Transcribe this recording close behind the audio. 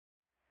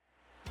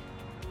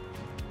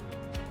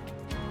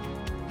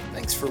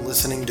Thanks for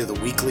listening to the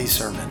weekly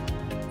sermon.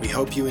 We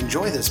hope you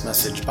enjoy this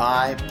message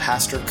by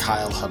Pastor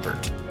Kyle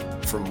Hubbard.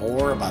 For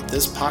more about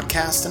this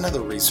podcast and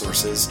other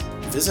resources,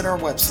 visit our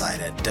website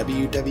at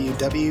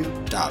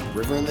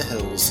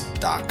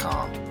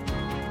www.riverinthehills.com.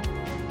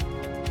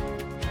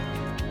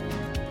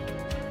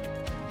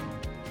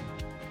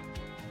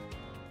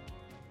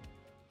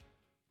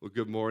 Well,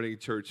 good morning,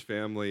 church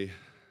family.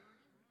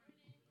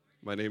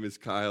 My name is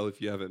Kyle.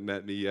 If you haven't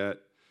met me yet,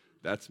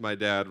 that's my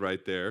dad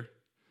right there.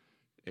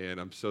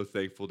 And I'm so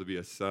thankful to be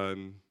a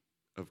son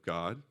of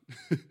God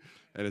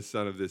and a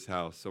son of this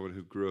house, someone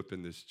who grew up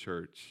in this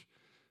church.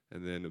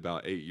 And then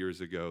about 8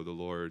 years ago, the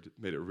Lord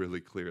made it really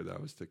clear that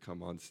I was to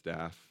come on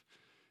staff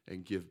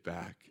and give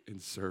back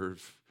and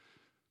serve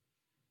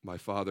my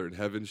Father in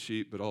heaven's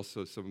sheep, but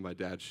also some of my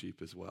dad's sheep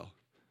as well.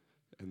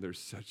 And there's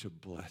such a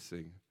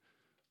blessing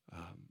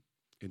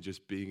in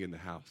just being in the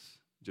house,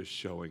 just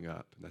showing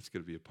up. And that's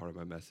going to be a part of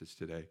my message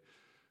today.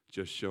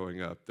 Just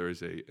showing up. There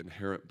is an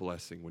inherent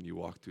blessing when you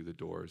walk through the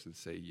doors and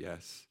say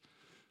yes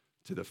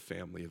to the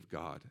family of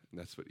God. And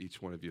that's what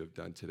each one of you have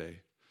done today.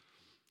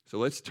 So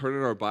let's turn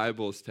in our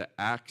Bibles to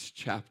Acts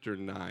chapter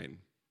 9.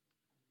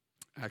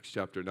 Acts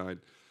chapter 9.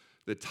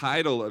 The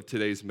title of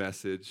today's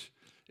message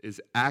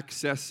is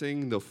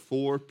Accessing the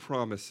Four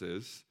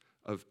Promises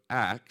of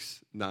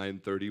Acts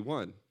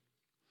 9:31.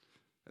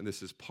 And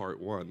this is part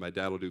 1. My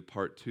dad will do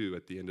part 2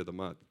 at the end of the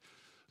month.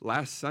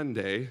 Last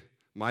Sunday,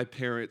 my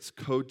parents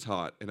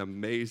co-taught an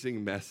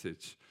amazing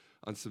message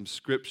on some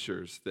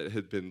scriptures that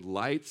had been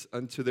lights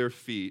unto their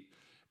feet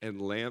and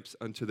lamps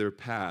unto their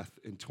path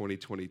in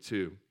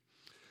 2022.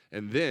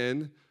 And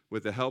then,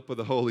 with the help of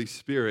the Holy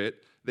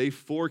Spirit, they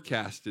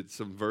forecasted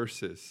some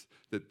verses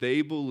that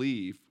they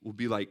believe will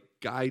be like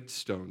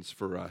guidestones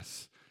for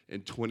us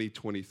in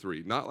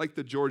 2023. Not like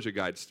the Georgia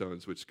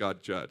guidestones, which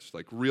God judged,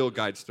 like real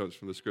guidestones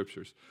from the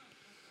scriptures.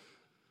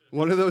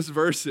 One of those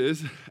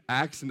verses,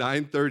 Acts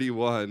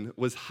 9:31,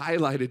 was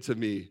highlighted to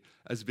me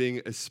as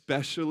being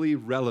especially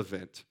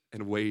relevant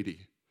and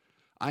weighty.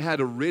 I had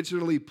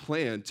originally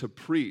planned to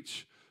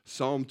preach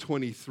Psalm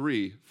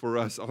 23 for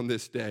us on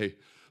this day,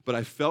 but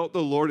I felt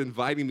the Lord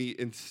inviting me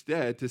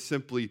instead to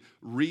simply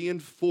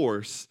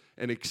reinforce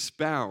and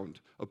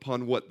expound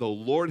upon what the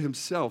Lord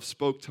himself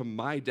spoke to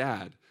my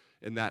dad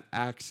in that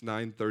Acts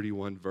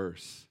 9:31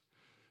 verse.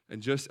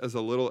 And just as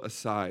a little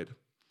aside,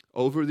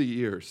 over the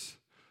years,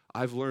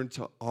 I've learned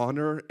to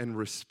honor and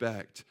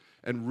respect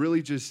and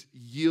really just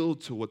yield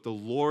to what the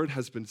Lord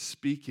has been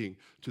speaking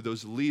to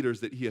those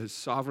leaders that he has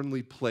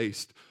sovereignly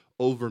placed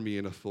over me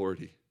in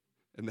authority.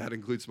 And that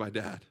includes my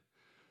dad.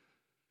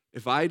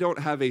 If I don't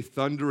have a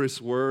thunderous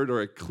word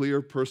or a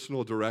clear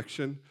personal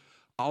direction,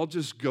 I'll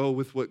just go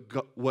with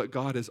what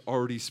God has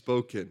already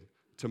spoken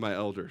to my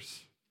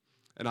elders.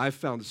 And I've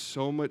found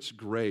so much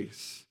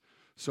grace,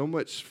 so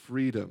much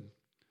freedom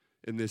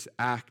in this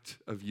act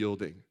of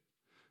yielding.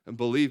 And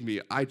believe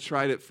me, I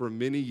tried it for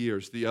many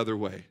years the other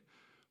way,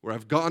 where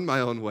I've gone my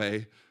own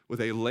way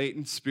with a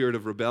latent spirit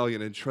of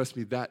rebellion, and trust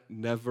me, that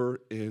never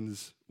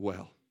ends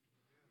well.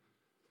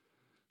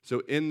 So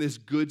in this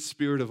good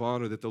spirit of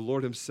honor that the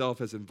Lord himself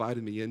has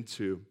invited me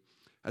into,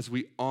 as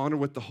we honor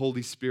what the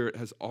Holy Spirit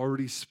has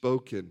already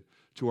spoken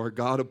to our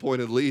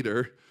God-appointed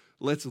leader,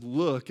 let's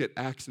look at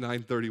Acts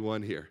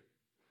 9:31 here.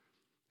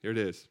 Here it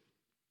is,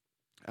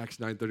 Acts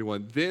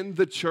 9:31. Then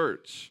the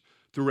church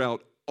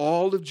throughout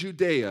all of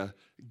Judea,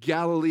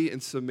 Galilee,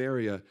 and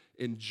Samaria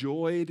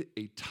enjoyed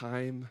a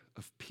time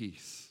of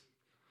peace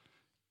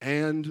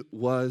and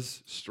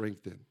was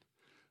strengthened,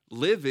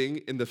 living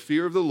in the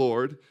fear of the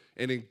Lord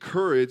and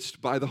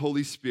encouraged by the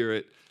Holy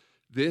Spirit.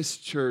 This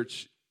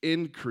church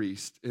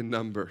increased in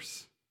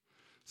numbers.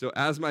 So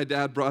as my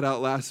dad brought out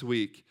last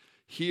week,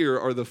 here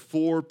are the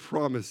four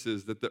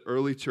promises that the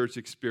early church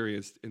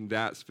experienced in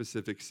that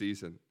specific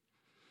season.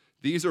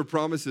 These are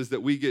promises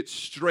that we get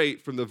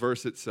straight from the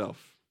verse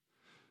itself.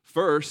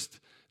 First,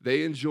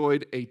 they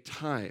enjoyed a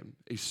time,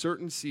 a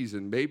certain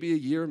season, maybe a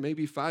year,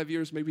 maybe 5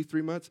 years, maybe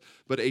 3 months,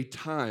 but a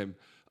time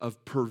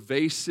of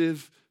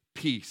pervasive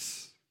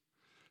peace.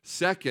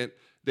 Second,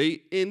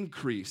 they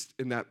increased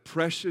in that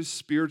precious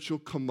spiritual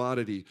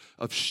commodity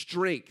of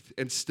strength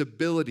and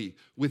stability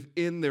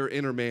within their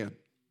inner man.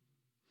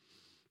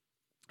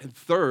 And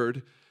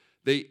third,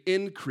 they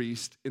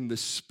increased in the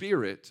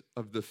spirit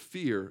of the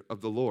fear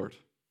of the Lord.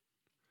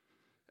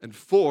 And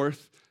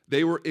fourth,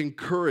 they were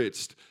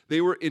encouraged.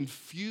 They were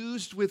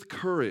infused with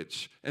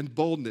courage and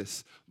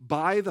boldness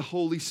by the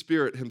Holy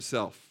Spirit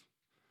himself.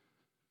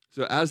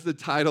 So as the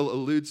title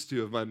alludes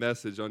to of my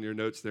message on your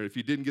notes there, if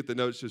you didn't get the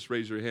notes, just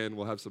raise your hand.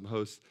 We'll have some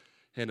hosts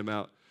hand them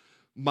out.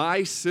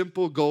 My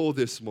simple goal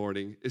this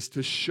morning is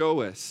to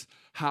show us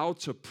how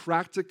to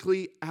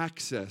practically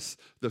access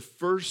the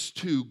first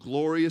two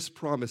glorious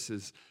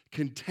promises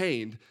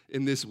contained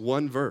in this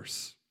one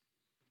verse.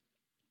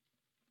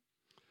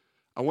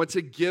 I want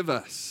to give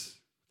us,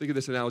 think of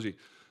this analogy.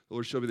 The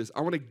Lord showed me this.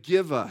 I want to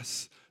give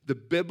us the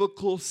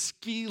biblical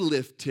ski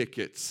lift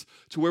tickets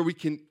to where we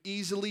can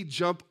easily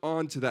jump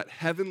onto that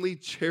heavenly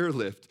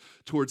chairlift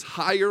towards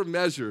higher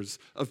measures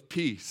of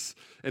peace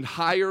and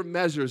higher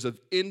measures of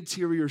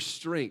interior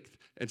strength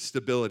and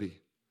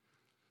stability.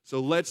 So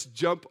let's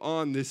jump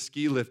on this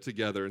ski lift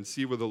together and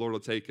see where the Lord will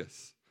take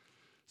us.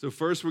 So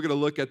first, we're going to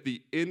look at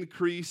the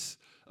increase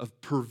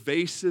of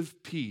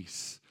pervasive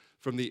peace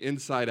from the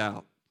inside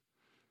out.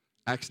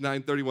 Acts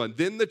 9:31.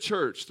 Then the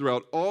church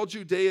throughout all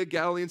Judea,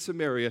 Galilee, and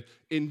Samaria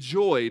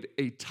enjoyed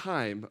a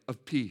time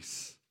of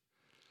peace.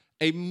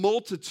 A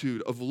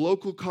multitude of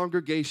local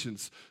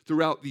congregations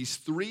throughout these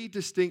three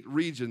distinct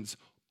regions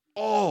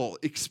all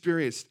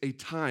experienced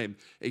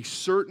a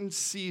certain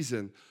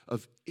season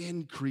of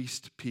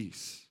increased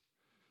peace.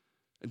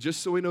 And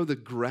just so we know the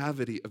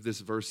gravity of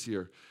this verse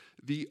here,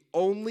 the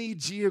only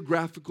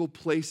geographical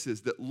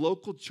places that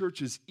local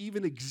churches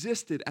even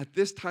existed at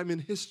this time in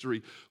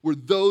history were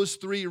those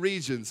three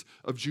regions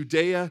of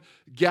Judea,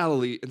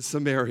 Galilee, and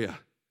Samaria.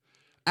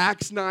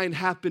 Acts 9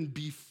 happened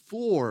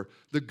before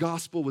the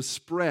gospel was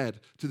spread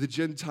to the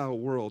Gentile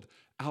world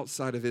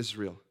outside of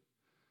Israel.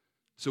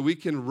 So we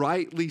can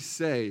rightly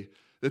say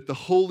that the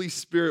Holy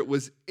Spirit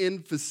was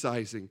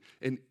emphasizing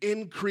an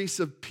increase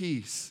of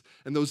peace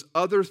and those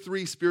other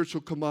three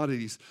spiritual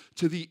commodities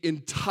to the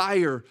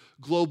entire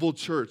global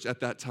church at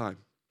that time.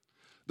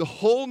 The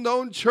whole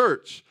known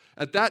church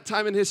at that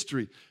time in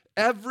history,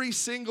 every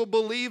single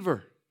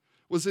believer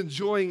was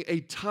enjoying a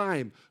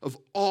time of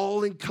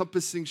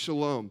all-encompassing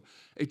shalom,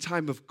 a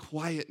time of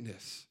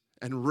quietness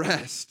and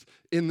rest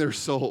in their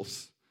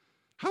souls.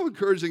 How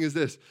encouraging is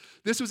this?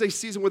 This was a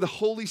season where the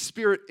Holy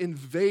Spirit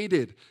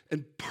invaded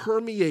and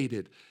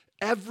permeated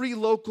every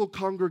local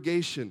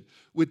congregation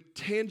with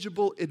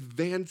tangible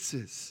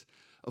advances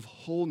of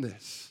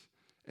wholeness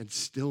and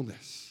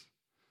stillness.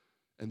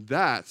 And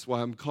that's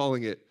why I'm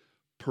calling it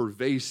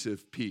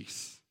pervasive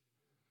peace.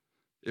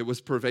 It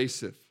was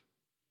pervasive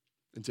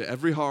into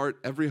every heart,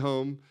 every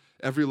home,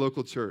 every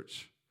local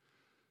church.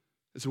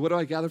 And so what do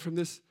I gather from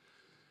this?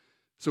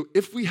 So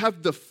if we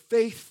have the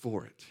faith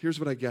for it, here's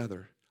what I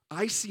gather.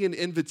 I see an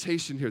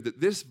invitation here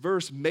that this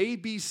verse may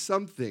be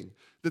something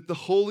that the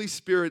Holy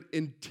Spirit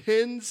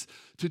intends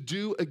to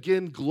do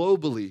again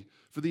globally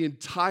for the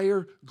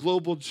entire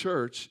global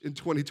church in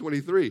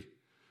 2023.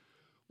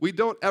 We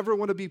don't ever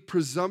want to be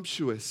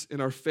presumptuous in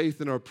our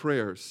faith and our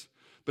prayers,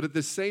 but at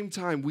the same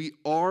time, we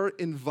are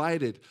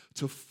invited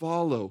to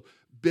follow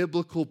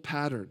biblical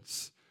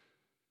patterns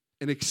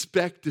and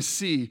expect to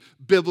see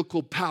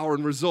biblical power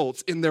and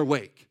results in their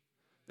wake.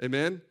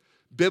 Amen?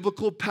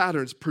 Biblical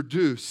patterns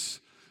produce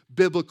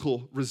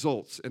biblical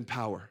results and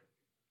power.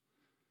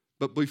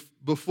 But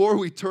before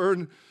we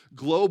turn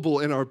global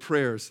in our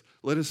prayers,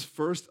 let us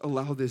first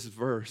allow this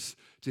verse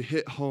to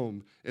hit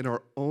home in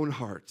our own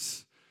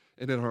hearts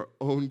and in our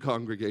own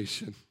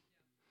congregation.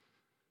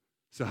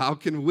 So how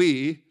can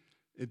we,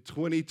 in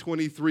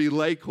 2023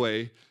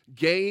 Lakeway,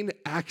 gain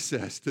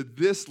access to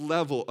this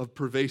level of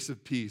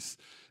pervasive peace,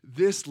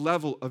 this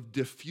level of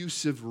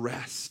diffusive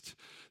rest,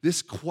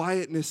 this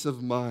quietness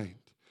of mind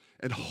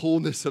and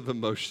wholeness of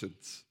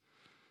emotions?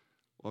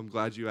 Well, I'm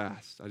glad you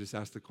asked. I just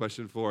asked the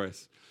question for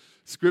us.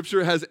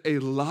 Scripture has a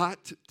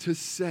lot to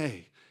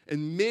say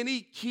and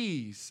many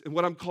keys and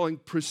what I'm calling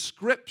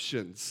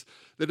prescriptions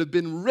that have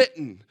been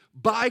written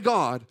by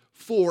God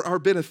for our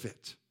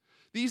benefit.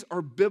 These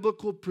are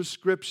biblical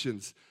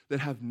prescriptions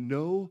that have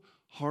no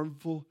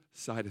harmful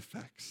side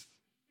effects.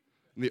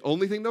 And the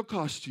only thing they'll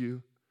cost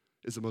you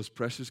is the most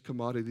precious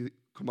commodity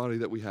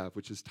that we have,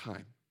 which is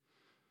time.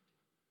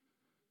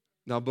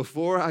 Now,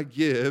 before I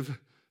give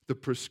the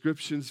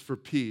prescriptions for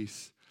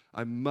peace,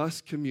 I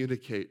must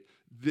communicate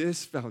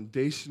this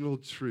foundational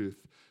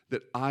truth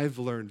that I've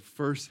learned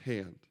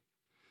firsthand.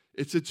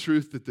 It's a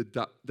truth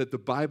that the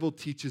Bible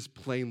teaches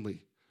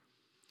plainly.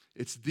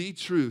 It's the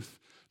truth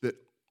that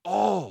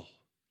all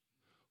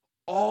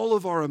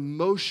of our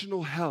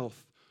emotional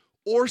health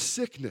or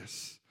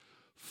sickness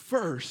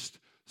first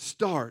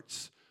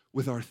starts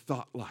with our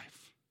thought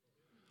life.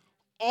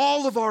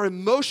 All of our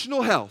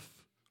emotional health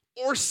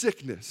or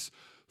sickness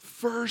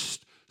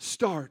first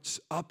starts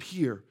up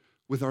here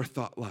with our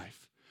thought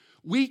life.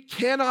 We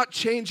cannot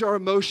change our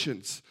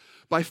emotions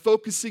by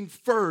focusing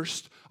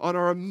first on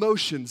our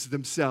emotions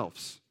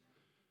themselves.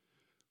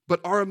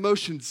 But our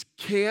emotions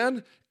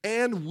can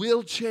and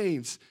will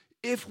change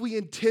if we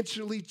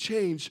intentionally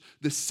change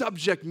the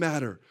subject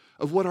matter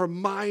of what our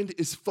mind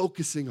is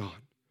focusing on.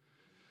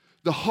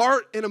 The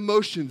heart and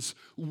emotions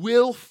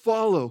will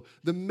follow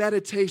the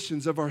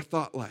meditations of our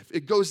thought life.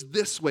 It goes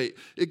this way.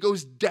 It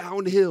goes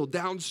downhill,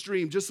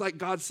 downstream, just like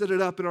God set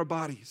it up in our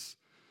bodies.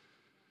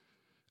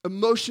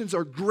 Emotions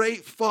are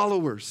great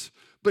followers,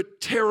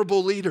 but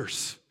terrible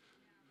leaders.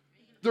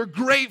 They're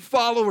great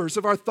followers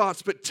of our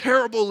thoughts, but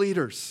terrible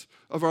leaders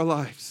of our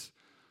lives.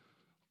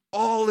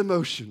 All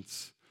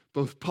emotions,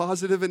 both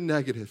positive and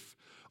negative,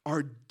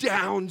 are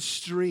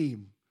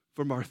downstream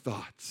from our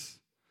thoughts.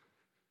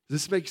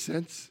 Does this make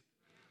sense?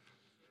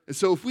 And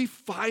so if we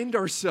find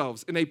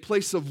ourselves in a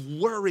place of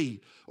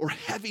worry or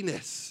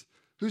heaviness,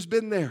 who's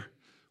been there?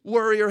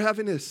 Worry or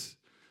heaviness.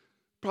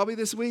 Probably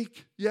this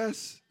week,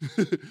 yes.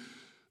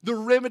 The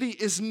remedy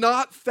is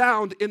not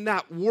found in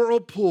that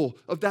whirlpool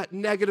of that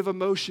negative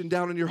emotion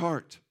down in your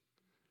heart.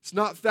 It's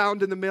not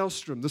found in the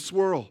maelstrom, the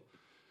swirl.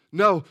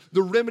 No,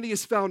 the remedy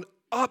is found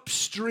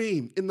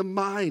upstream in the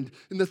mind,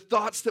 in the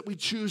thoughts that we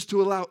choose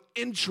to allow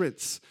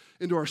entrance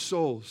into our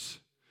souls.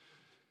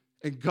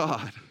 And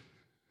God,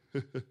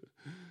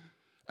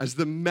 as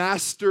the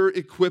master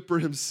equipper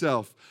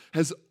himself,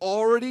 has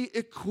already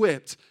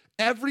equipped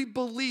every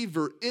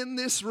believer in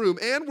this room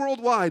and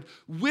worldwide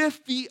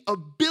with the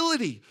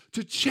ability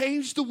to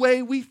change the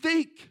way we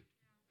think.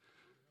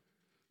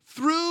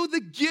 Through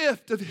the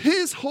gift of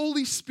his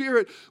Holy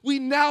Spirit, we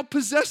now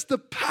possess the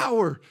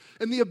power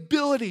and the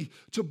ability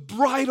to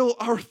bridle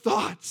our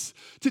thoughts,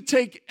 to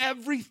take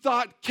every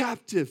thought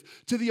captive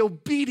to the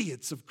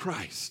obedience of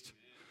Christ.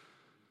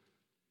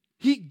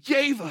 He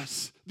gave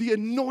us the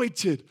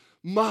anointed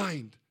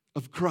mind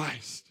of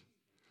Christ.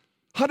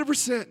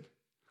 100%.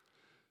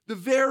 The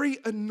very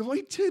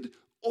anointed,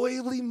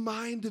 oily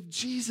mind of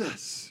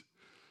Jesus.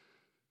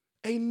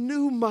 A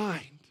new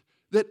mind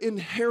that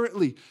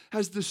inherently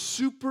has the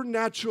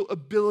supernatural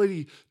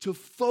ability to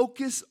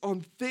focus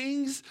on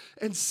things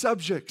and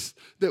subjects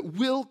that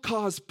will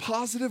cause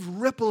positive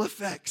ripple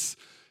effects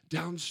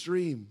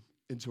downstream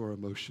into our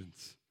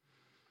emotions.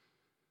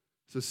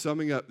 So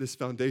summing up this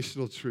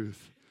foundational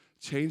truth,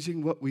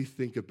 changing what we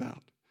think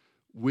about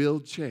will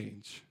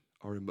change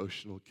our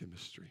emotional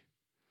chemistry.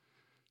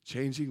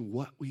 Changing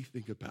what we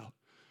think about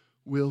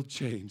will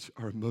change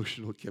our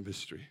emotional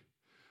chemistry.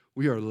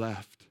 We are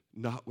left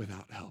not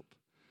without help.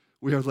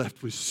 We are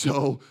left with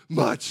so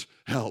much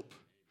help.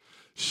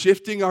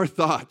 Shifting our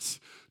thoughts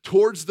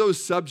towards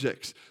those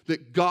subjects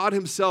that God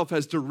himself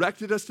has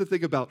directed us to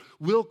think about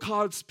will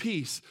cause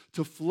peace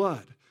to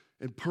flood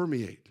and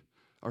permeate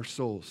our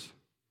souls.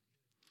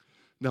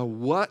 Now,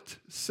 what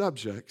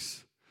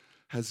subjects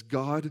has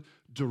God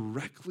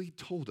directly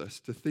told us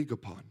to think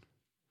upon?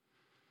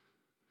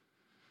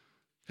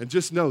 And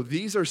just know,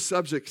 these are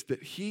subjects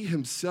that he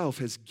himself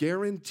has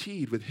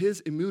guaranteed with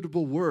his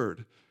immutable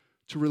word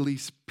to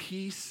release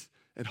peace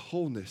and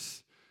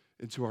wholeness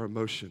into our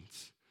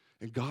emotions.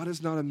 And God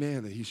is not a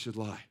man that he should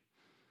lie.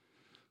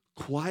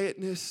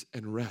 Quietness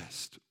and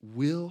rest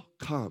will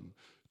come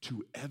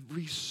to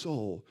every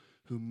soul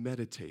who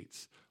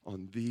meditates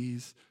on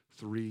these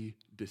three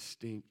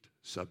distinct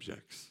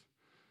subjects.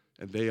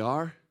 And they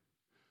are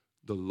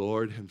the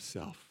Lord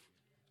himself.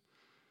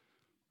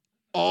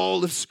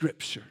 All of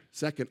Scripture.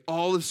 Second,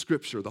 all of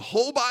Scripture, the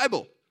whole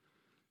Bible,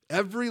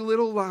 every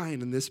little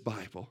line in this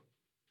Bible.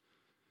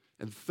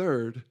 And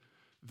third,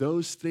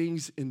 those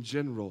things in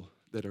general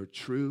that are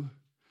true,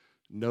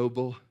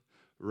 noble,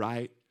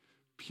 right,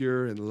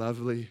 pure, and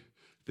lovely,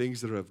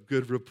 things that are of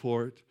good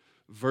report,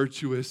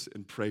 virtuous,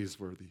 and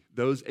praiseworthy.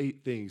 Those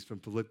 8 things from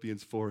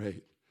Philippians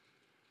 4:8.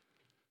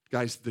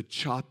 Guys, the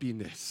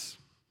choppiness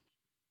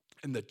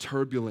and the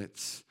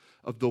turbulence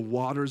of the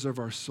waters of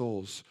our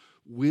souls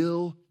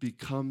will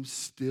become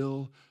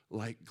still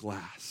like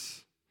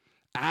glass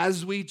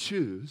as we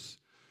choose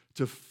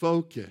to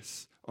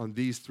focus on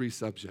these 3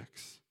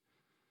 subjects.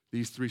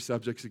 These 3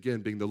 subjects,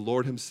 again, being the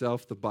Lord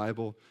himself, the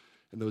Bible,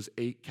 and those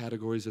 8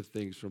 categories of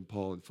things from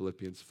Paul in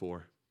Philippians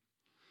 4.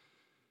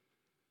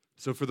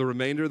 So for the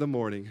remainder of the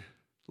morning,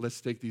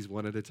 let's take these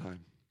one at a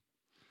time.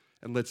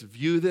 And let's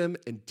view them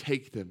and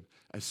take them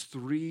as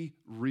 3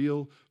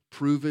 real,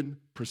 proven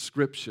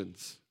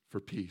prescriptions for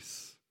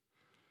peace.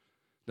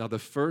 Now, the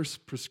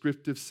first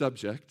prescriptive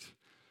subject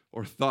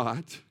or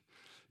thought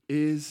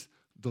is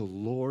the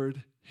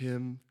Lord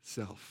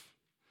himself.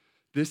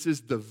 This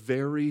is the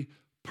very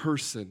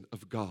person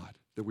of God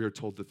that we are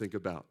told to think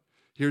about.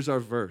 Here's our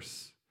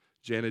verse.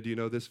 Jana, do you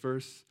know this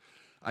verse?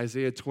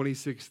 Isaiah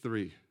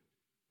 26:3.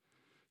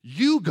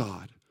 You,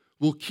 God,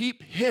 will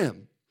keep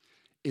him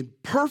in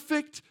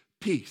perfect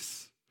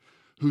peace,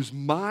 whose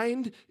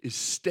mind is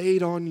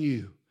stayed on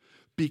you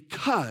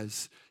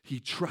because he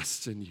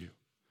trusts in you.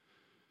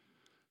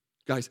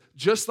 Guys,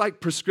 just like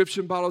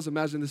prescription bottles,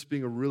 imagine this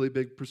being a really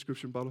big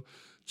prescription bottle.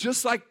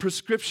 Just like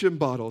prescription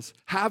bottles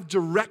have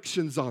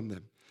directions on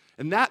them.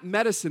 And that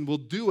medicine will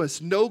do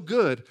us no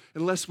good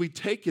unless we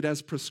take it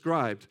as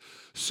prescribed.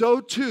 So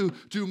too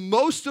do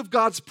most of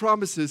God's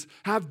promises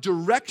have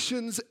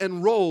directions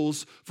and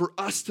roles for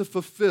us to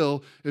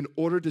fulfill in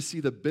order to see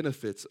the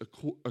benefits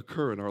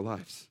occur in our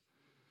lives.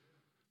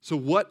 So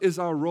what is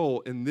our role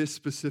in this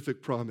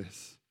specific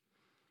promise?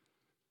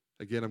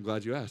 Again, I'm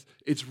glad you asked.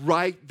 It's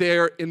right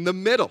there in the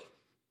middle.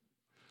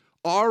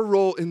 Our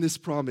role in this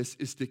promise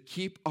is to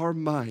keep our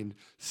mind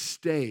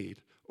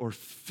stayed or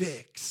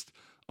fixed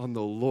on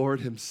the Lord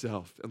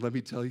himself. And let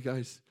me tell you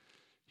guys,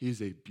 he is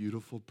a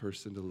beautiful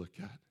person to look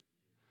at.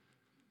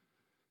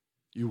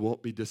 You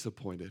won't be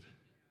disappointed.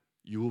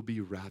 You will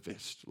be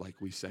ravished,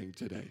 like we sang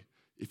today,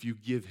 if you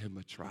give him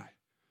a try,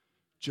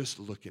 just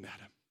looking at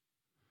him.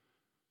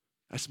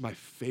 That's my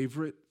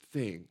favorite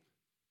thing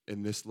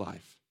in this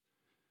life.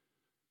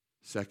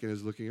 Second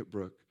is looking at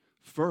Brooke.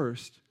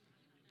 First,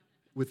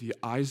 with the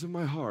eyes of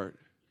my heart,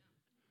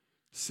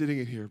 sitting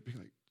in here being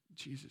like,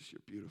 Jesus,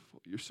 you're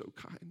beautiful. You're so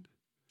kind.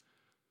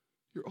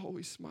 You're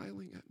always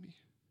smiling at me.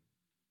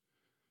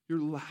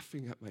 You're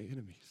laughing at my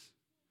enemies.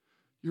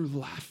 You're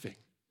laughing.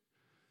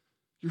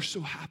 You're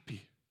so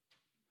happy.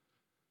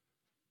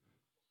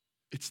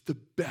 It's the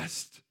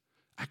best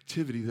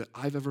activity that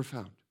I've ever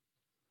found.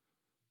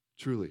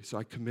 Truly. So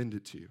I commend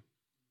it to you.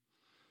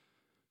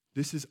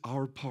 This is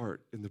our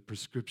part in the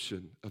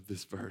prescription of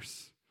this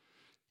verse.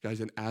 Guys,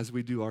 and as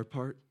we do our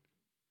part,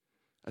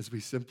 as we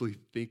simply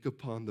think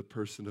upon the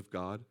person of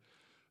God,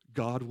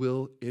 God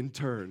will in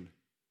turn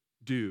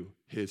do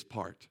his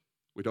part.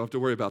 We don't have to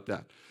worry about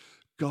that.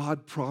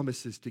 God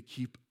promises to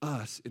keep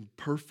us in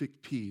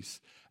perfect peace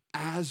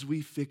as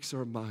we fix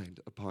our mind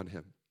upon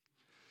him.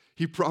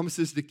 He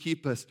promises to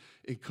keep us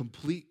in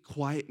complete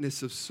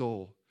quietness of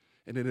soul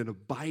and in an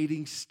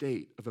abiding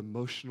state of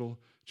emotional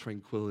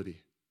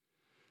tranquility.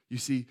 You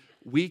see,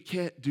 we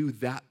can't do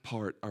that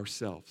part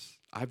ourselves.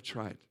 I've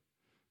tried.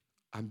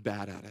 I'm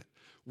bad at it.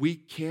 We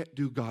can't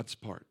do God's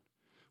part.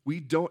 We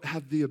don't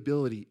have the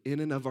ability in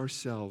and of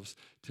ourselves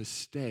to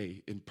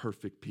stay in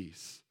perfect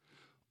peace.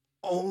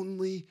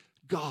 Only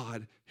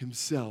God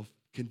himself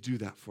can do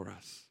that for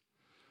us.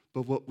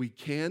 But what we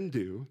can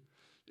do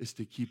is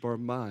to keep our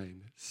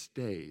mind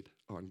stayed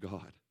on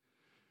God.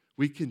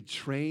 We can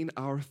train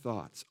our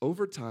thoughts.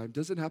 Over time,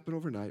 doesn't happen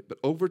overnight, but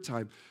over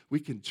time, we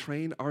can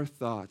train our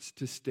thoughts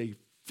to stay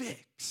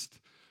fixed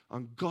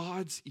on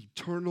God's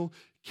eternal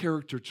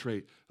character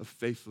trait of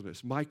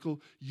faithfulness.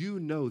 Michael, you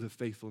know the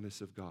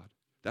faithfulness of God.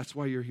 That's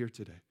why you're here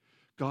today.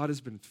 God has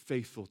been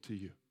faithful to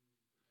you.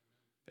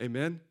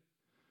 Amen?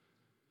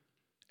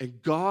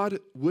 And God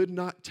would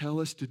not tell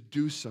us to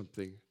do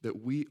something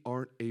that we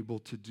aren't able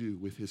to do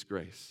with his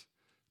grace.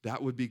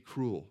 That would be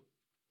cruel.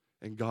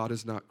 And God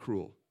is not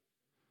cruel.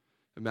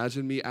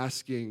 Imagine me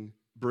asking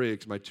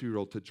Briggs, my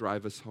 2-year-old, to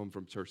drive us home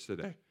from church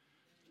today.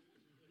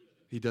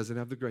 He doesn't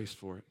have the grace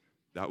for it.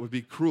 That would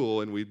be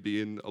cruel, and we'd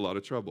be in a lot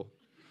of trouble.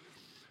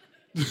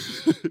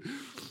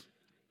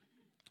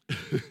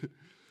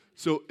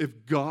 So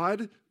if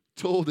God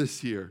told us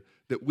here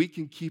that we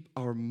can keep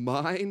our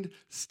mind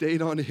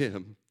stayed on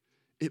him,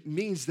 it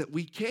means that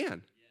we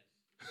can.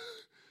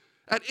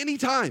 At any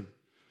time,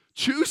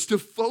 choose to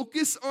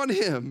focus on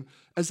him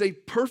as a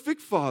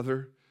perfect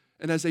father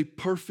and as a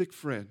perfect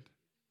friend.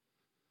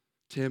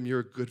 Tim, you're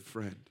a good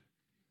friend.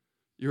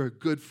 You're a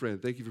good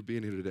friend. Thank you for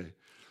being here today.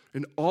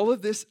 And all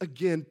of this,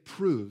 again,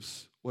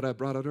 proves what I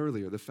brought out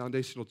earlier, the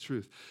foundational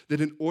truth,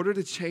 that in order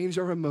to change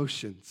our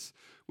emotions,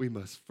 we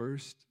must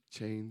first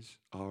change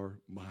our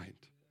mind.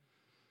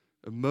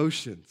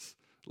 Emotions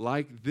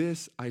like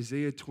this,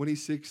 Isaiah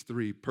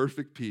 26:3,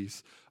 perfect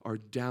peace, are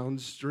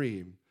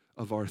downstream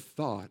of our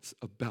thoughts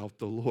about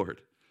the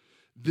Lord.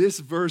 This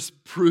verse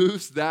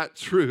proves that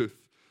truth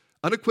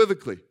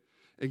unequivocally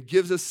and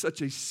gives us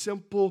such a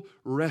simple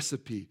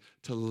recipe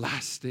to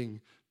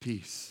lasting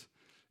peace.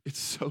 It's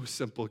so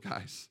simple,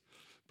 guys,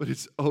 but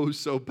it's oh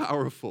so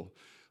powerful.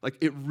 Like,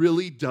 it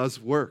really does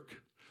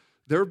work.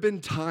 There have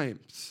been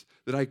times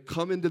that I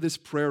come into this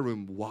prayer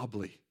room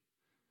wobbly,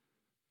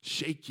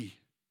 shaky.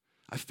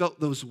 I felt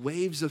those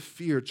waves of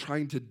fear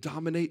trying to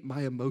dominate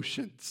my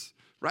emotions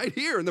right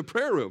here in the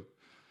prayer room.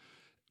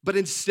 But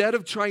instead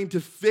of trying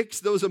to fix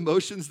those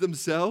emotions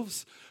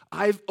themselves,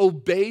 I've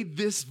obeyed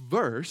this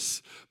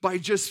verse by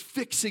just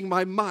fixing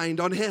my mind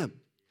on him,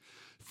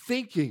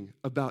 thinking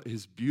about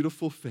his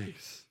beautiful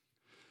face,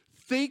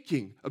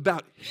 thinking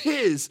about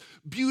his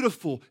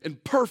beautiful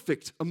and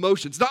perfect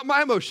emotions, not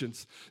my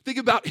emotions. Think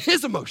about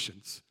his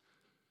emotions.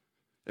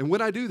 And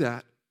when I do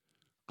that,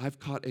 I've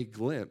caught a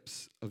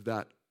glimpse of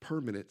that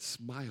permanent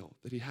smile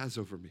that he has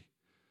over me,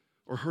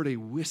 or heard a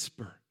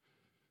whisper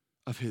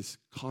of his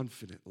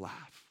confident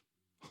laugh.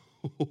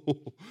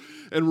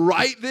 And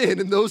right then,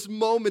 in those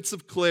moments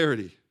of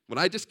clarity, when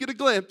I just get a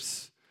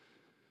glimpse,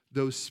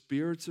 those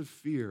spirits of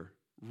fear,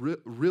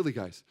 really,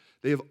 guys,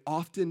 they have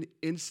often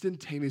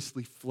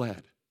instantaneously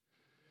fled.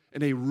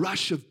 And a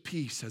rush of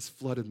peace has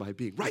flooded my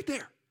being. Right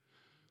there.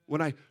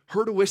 When I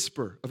heard a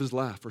whisper of his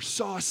laugh or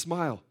saw a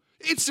smile,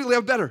 instantly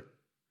I'm better.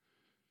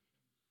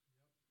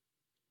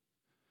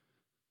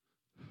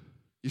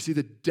 You see,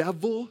 the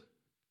devil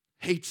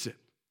hates it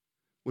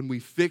when we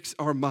fix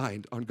our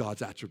mind on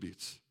God's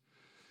attributes.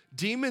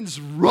 Demons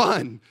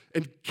run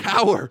and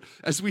cower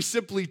as we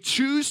simply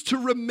choose to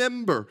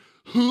remember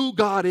who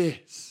God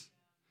is.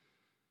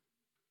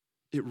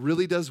 It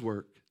really does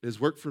work. It has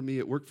worked for me.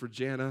 It worked for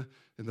Jana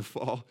in the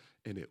fall,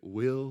 and it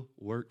will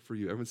work for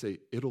you. Everyone say,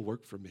 it'll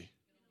work for me.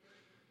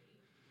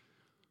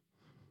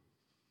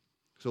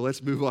 So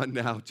let's move on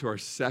now to our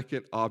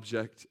second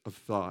object of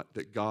thought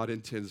that God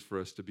intends for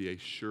us to be a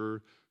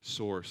sure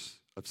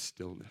source of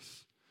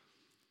stillness.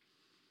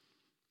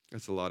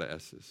 That's a lot of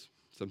S's.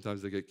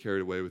 Sometimes I get carried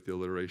away with the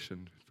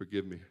alliteration.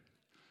 Forgive me.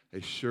 A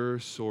sure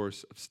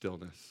source of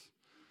stillness.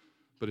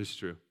 But it's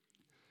true.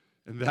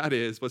 And that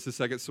is, what's the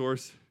second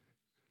source?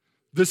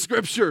 The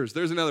Scriptures.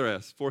 There's another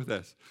S, fourth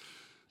S.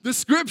 The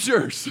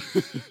Scriptures.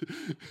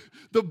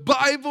 The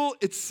Bible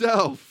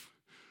itself.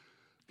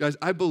 Guys,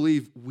 I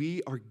believe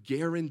we are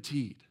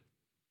guaranteed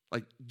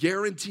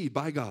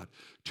by God,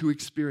 to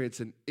experience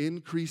an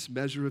increased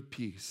measure of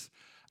peace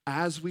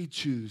as we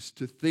choose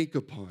to think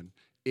upon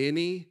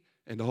any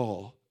and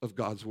all of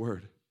God's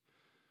word.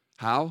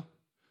 How?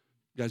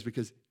 Guys,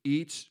 because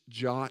each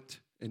jot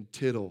and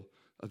tittle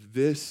of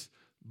this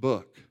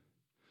book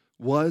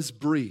was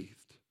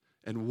breathed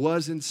and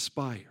was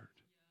inspired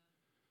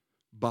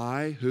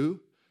by who?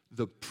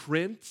 The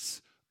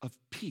Prince of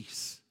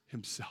Peace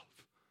himself.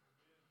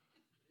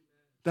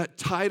 That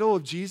title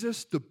of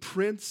Jesus, the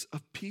Prince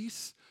of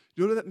Peace,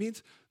 you know what that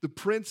means? The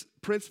prince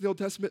in the Old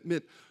Testament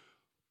meant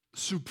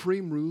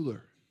supreme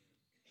ruler,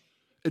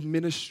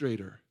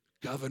 administrator,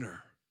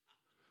 governor,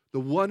 the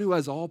one who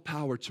has all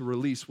power to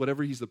release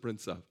whatever he's the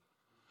prince of.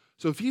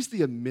 So if he's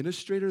the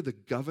administrator, the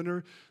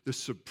governor, the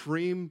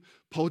supreme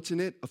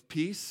potentate of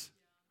peace,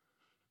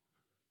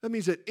 that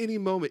means at any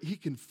moment he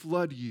can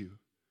flood you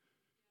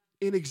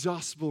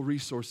inexhaustible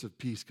resource of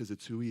peace because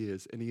it's who he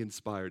is, and he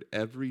inspired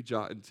every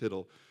jot and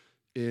tittle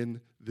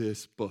in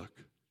this book.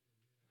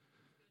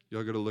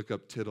 Y'all got to look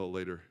up tittle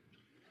later.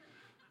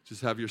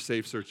 Just have your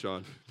safe search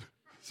on.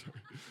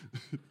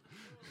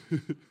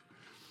 Sorry.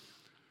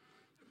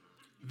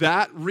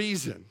 That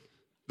reason,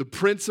 the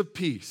Prince of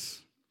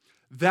Peace,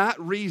 that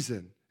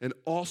reason, and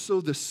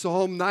also the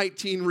Psalm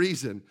 19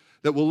 reason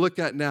that we'll look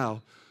at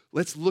now,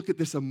 let's look at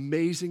this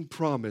amazing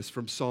promise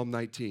from Psalm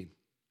 19.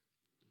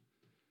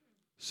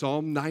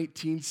 Psalm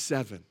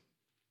 19:7.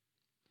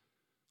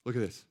 Look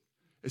at this.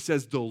 It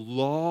says, the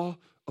law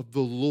of the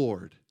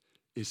Lord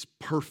is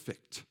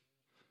perfect.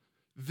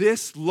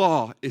 This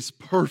law is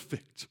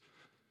perfect,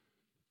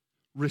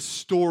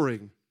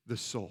 restoring the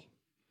soul.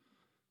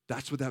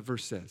 That's what that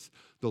verse says.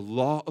 The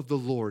law of the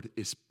Lord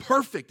is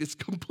perfect. It's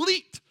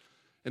complete,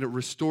 and it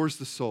restores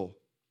the soul.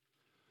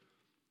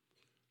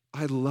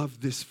 I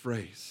love this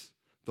phrase.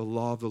 The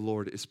law of the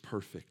Lord is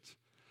perfect.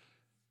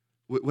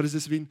 What does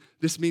this mean?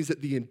 This means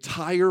that the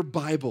entire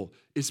Bible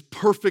is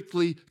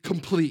perfectly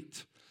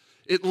complete.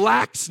 It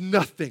lacks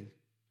nothing.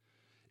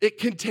 It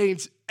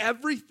contains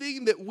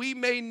everything that we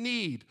may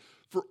need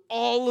for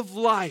all of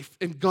life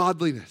and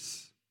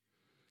godliness.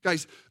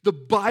 Guys, the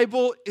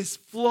Bible is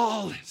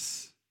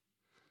flawless.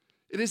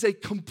 It is a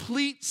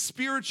complete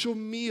spiritual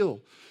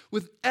meal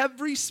with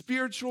every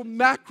spiritual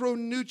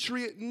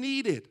macronutrient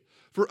needed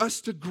for us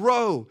to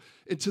grow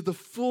into the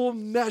full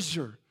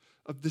measure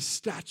of the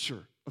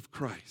stature of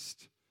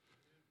Christ.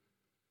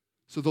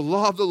 So the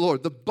law of the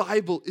Lord, the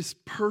Bible is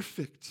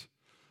perfect.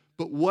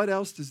 But what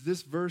else does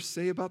this verse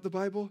say about the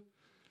Bible?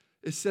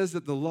 It says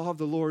that the law of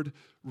the Lord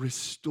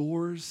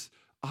restores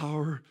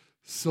our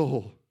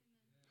soul.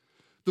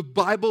 The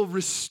Bible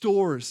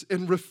restores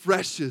and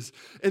refreshes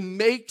and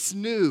makes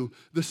new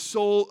the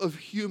soul of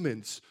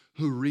humans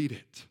who read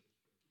it.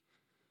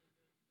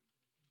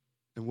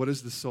 And what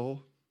is the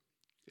soul?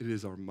 It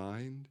is our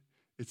mind,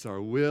 it's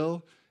our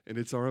will, and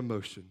it's our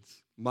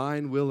emotions.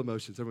 Mind, will,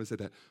 emotions. Everyone say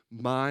that.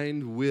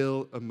 Mind,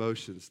 will,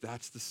 emotions.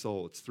 That's the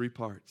soul. It's 3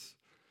 parts.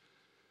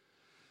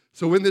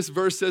 So when this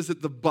verse says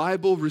that the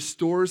Bible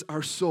restores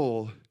our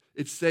soul,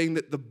 it's saying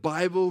that the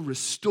Bible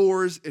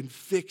restores and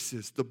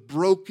fixes the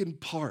broken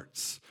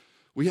parts.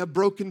 We have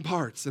broken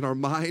parts in our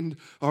mind,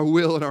 our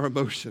will, and our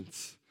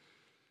emotions.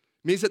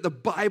 It means that the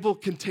Bible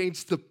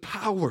contains the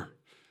power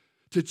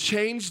to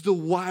change the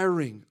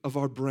wiring of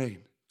our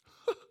brain.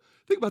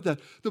 Think about that.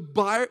 The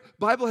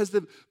Bible has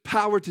the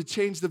power to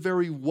change the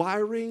very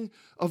wiring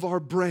of our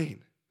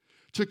brain,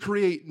 to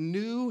create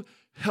new,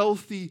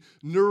 healthy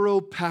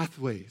neural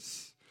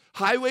pathways,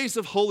 highways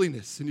of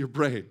holiness in your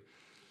brain,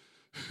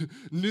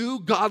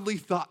 new godly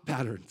thought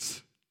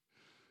patterns.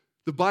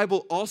 The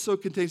Bible also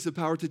contains the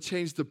power to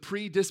change the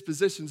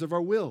predispositions of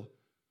our will.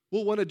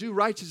 We'll want to do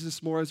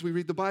righteousness more as we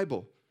read the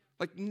Bible,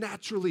 like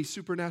naturally,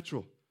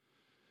 supernatural.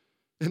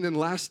 And then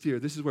last year,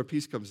 this is where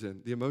peace comes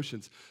in, the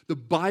emotions. The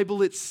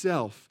Bible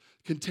itself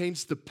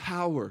contains the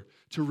power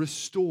to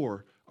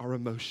restore our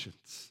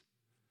emotions.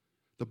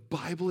 The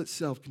Bible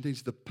itself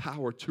contains the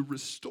power to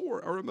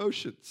restore our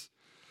emotions.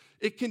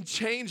 It can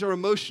change our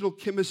emotional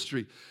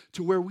chemistry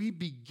to where we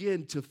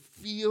begin to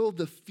feel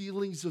the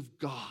feelings of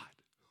God.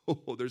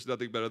 Oh, there's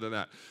nothing better than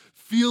that.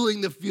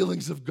 Feeling the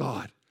feelings of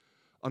God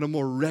on a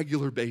more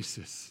regular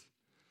basis.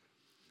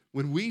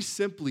 When we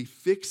simply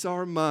fix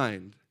our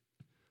mind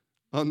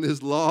on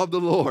this law of the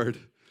Lord,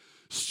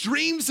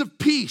 streams of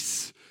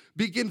peace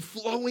begin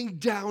flowing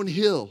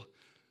downhill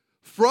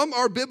from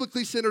our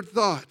biblically centered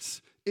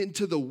thoughts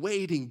into the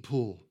wading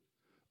pool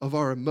of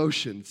our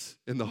emotions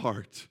in the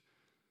heart.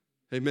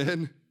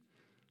 Amen?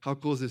 How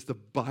cool is this? The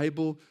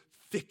Bible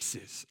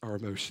fixes our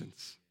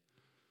emotions.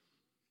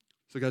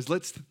 So guys,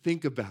 let's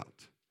think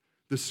about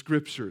the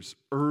scriptures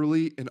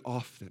early and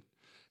often,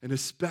 and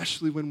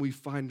especially when we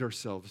find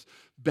ourselves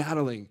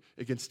battling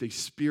against a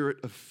spirit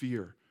of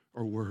fear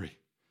or worry.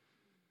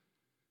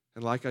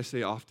 And like I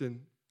say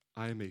often,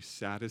 I am a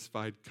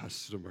satisfied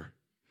customer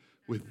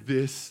with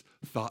this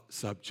thought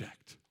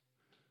subject.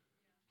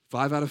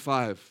 5 out of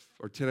 5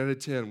 or 10 out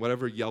of 10,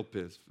 whatever Yelp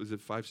is. Is it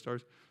 5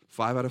 stars?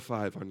 5 out of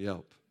 5 on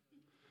Yelp.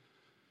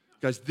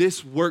 Guys,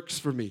 this works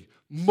for me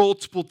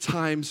multiple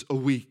times a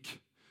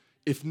week,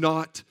 if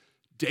not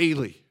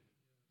daily.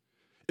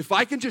 If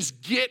I can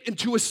just get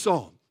into a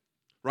psalm,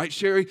 Right,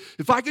 Sherry?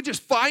 If I could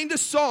just find a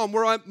psalm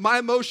where my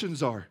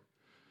emotions are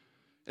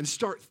and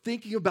start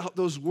thinking about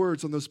those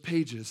words on those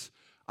pages,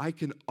 I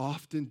can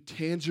often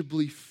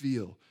tangibly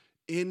feel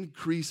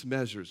increased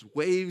measures,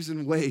 waves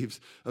and waves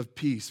of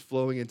peace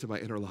flowing into my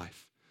inner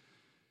life.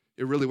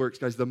 It really works,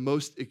 guys. The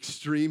most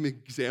extreme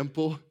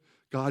example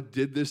God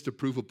did this to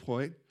prove a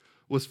point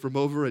was from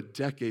over a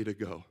decade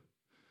ago.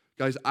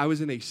 Guys, I was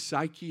in a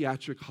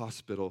psychiatric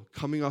hospital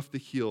coming off the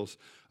heels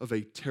of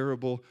a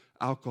terrible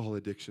alcohol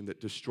addiction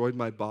that destroyed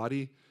my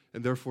body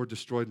and therefore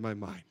destroyed my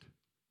mind.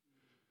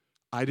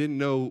 I didn't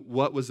know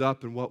what was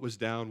up and what was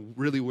down,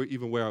 really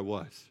even where I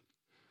was.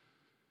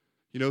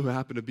 You know who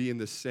happened to be in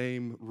the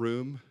same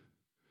room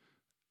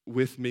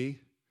with me?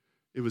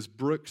 It was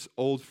Brooke's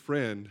old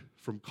friend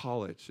from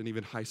college and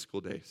even high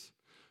school days,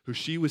 who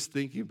she was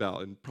thinking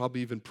about and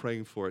probably even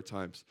praying for at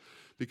times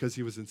because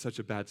he was in such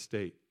a bad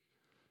state.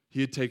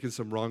 He had taken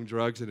some wrong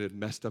drugs and it had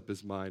messed up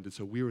his mind, and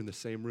so we were in the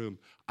same room.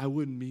 I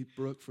wouldn't meet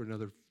Brooke for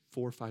another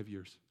 4 or 5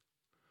 years.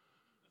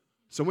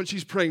 Someone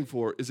she's praying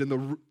for is in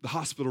the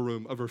hospital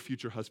room of her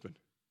future husband.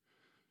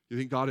 You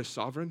think God is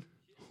sovereign?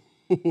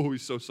 Oh,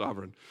 he's so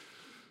sovereign.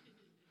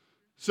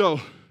 So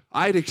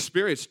I had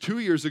experienced 2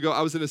 years ago,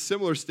 I was in a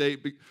similar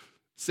state,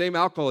 same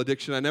alcohol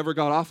addiction. I never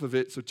got off of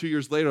it, so 2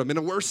 years later, I'm in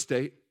a worse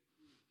state.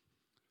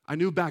 I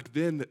knew back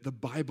then that the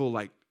Bible,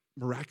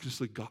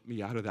 miraculously got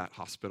me out of that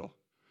hospital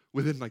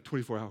within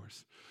 24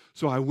 hours.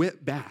 So I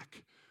went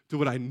back to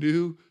what I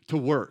knew to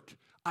work.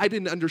 I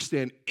didn't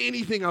understand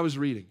anything I was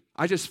reading.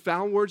 I just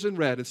found words and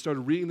read and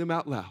started reading them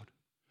out loud.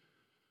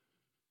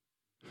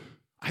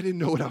 I didn't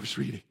know what I was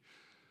reading.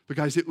 But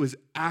guys, it was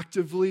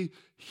actively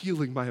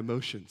healing my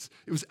emotions.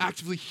 It was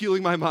actively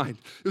healing my mind.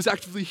 It was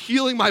actively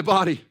healing my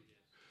body.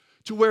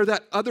 To where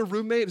that other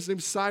roommate, his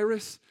name's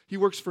Cyrus, he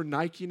works for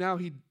Nike now.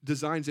 He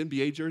designs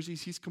NBA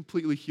jerseys. He's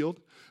completely healed.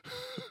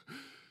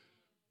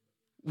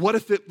 What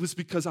if it was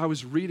because I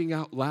was reading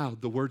out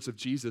loud the words of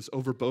Jesus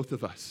over both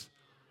of us?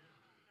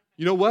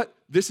 You know what?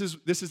 This is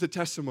the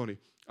testimony.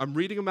 I'm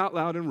reading them out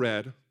loud in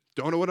red.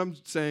 Don't know what I'm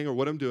saying or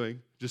what I'm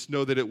doing. Just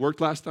know that it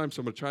worked last time,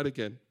 so I'm going to try it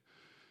again.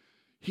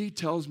 He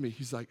tells me,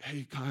 he's like,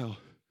 hey, Kyle,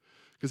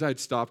 because I had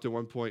stopped at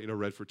one point,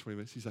 read for 20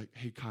 minutes. He's like,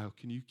 hey, Kyle,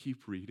 can you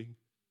keep reading?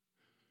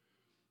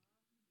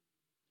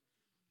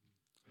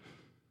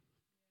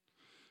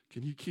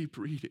 Can you keep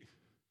reading?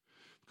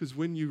 Because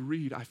when you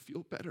read, I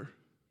feel better.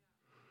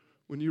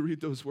 When you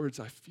read those words,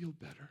 I feel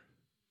better.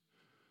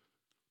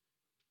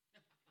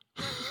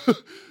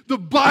 The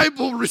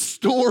Bible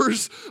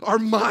restores our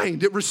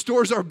mind. It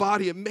restores our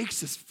body. It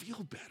makes us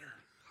feel better.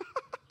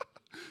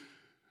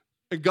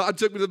 And God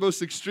took me to the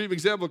most extreme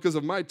example because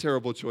of my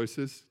terrible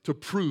choices to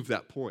prove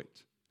that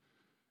point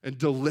and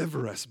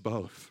deliver us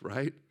both,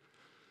 right?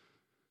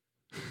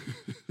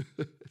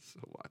 So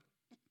what?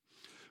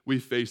 We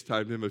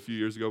FaceTimed him a few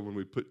years ago when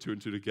we put 2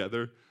 and 2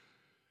 together,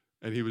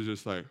 and he was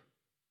just like,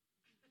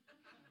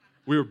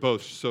 we were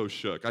both so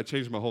shook. I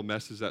changed my whole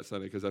message that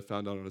Sunday because I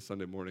found out on a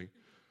Sunday morning.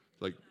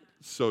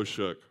 So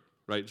shook.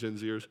 Right, Gen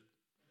Zers?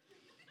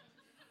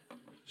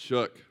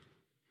 Shook.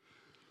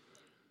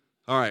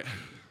 All right.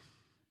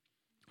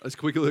 Let's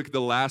quickly look at the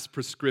last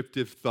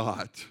prescriptive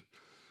thought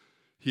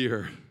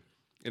here.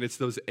 And it's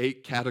those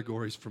 8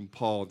 categories from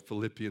Paul in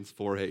Philippians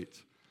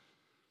 4:8.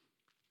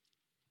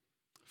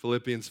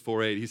 Philippians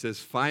 4:8, he says,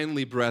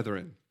 finally,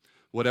 brethren,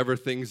 whatever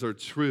things are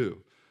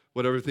true,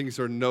 whatever things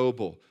are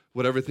noble,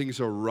 whatever things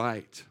are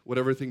right,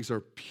 whatever things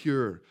are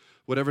pure,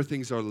 whatever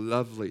things are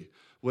lovely,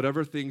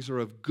 whatever things are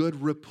of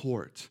good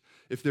report,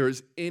 if there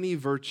is any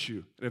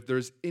virtue, and if there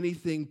is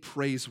anything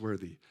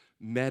praiseworthy,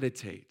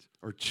 meditate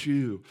or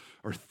chew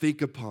or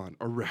think upon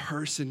or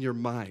rehearse in your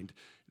mind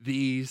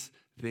these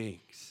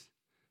things.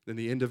 Then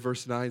the end of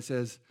verse 9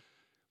 says,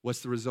 what's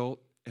the result?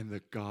 And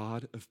the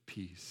God of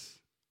peace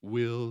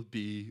will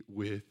be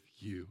with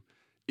you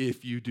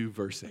if you do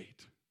verse 8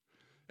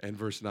 and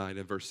verse 9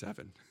 and verse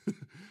 7.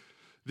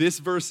 This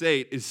verse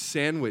 8 is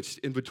sandwiched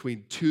in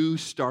between 2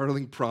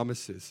 startling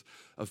promises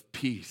of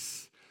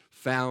peace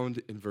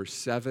found in verse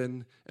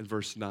 7 and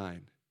verse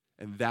 9.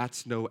 And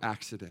that's no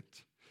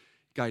accident.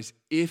 Guys,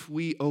 if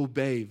we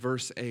obey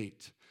verse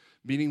 8,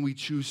 meaning we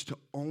choose to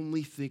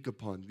only think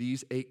upon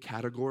these 8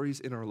 categories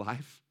in our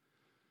life,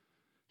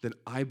 then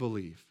I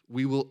believe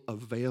we will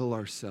avail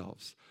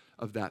ourselves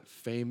of that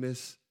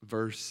famous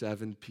verse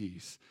 7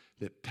 peace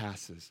that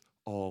passes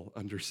all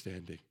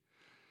understanding.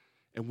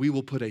 And we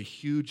will put a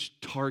huge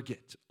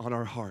target on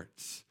our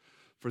hearts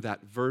for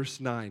that verse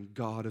 9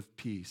 God of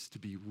peace to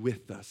be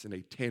with us in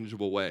a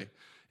tangible way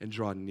and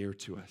draw near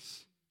to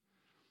us.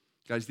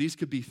 Guys, these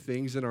could be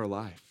things in our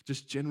life,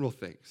 just general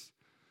things.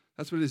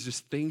 That's what it is,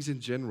 just things in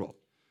general.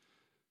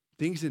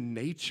 Things in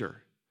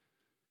nature.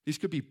 These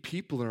could be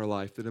people in our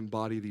life that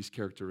embody these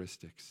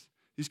characteristics.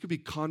 These could be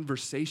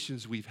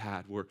conversations we've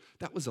had where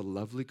that was a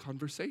lovely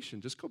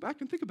conversation. Just go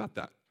back and think about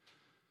that.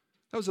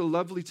 That was a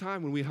lovely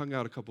time when we hung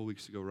out a couple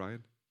weeks ago,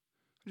 Ryan.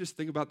 I just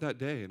think about that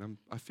day and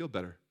I feel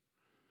better,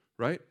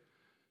 right?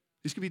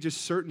 These could be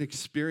just certain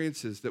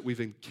experiences that we've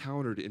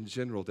encountered in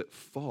general that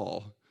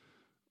fall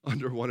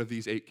under one of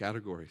these 8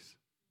 categories.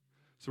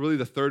 So really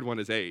the third one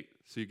is 8.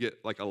 So you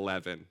get like 10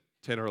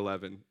 or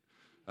 11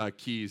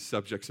 keys,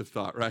 subjects of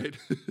thought, right?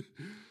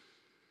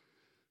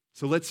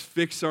 So let's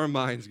fix our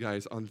minds,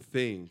 guys, on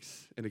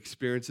things and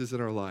experiences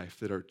in our life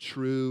that are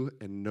true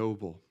and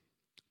noble,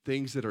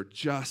 things that are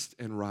just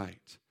and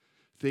right,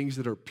 things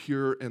that are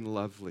pure and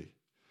lovely,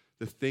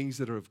 the things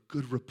that are of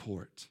good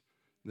report,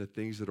 and the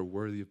things that are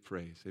worthy of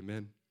praise.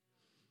 Amen?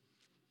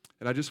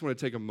 And I just want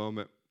to take a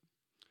moment.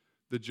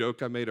 The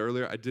joke I made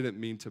earlier, I didn't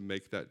mean to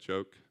make that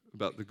joke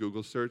about the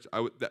Google search.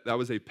 That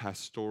was a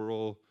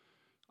pastoral.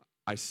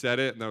 I said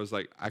it, and I was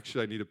like,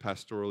 actually, I need to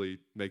pastorally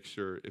make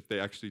sure if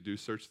they actually do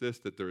search this,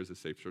 that there is a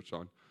safe search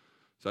on.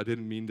 So I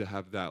didn't mean to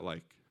have that,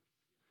 like,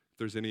 if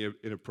there's any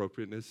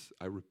inappropriateness,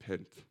 I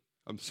repent.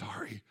 I'm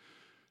sorry.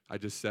 I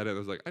just said it, and I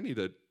was like, I need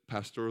to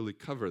pastorally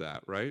cover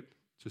that, right?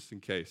 Just in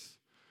case.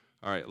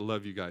 All right,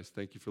 love you guys.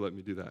 Thank you for letting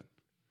me do that.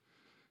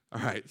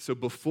 All right, so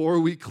before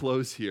we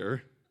close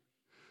here,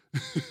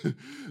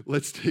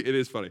 it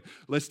is funny.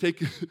 Let's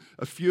take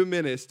a few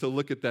minutes to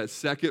look at that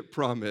second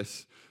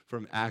promise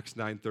from Acts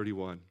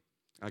 9:31.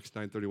 Acts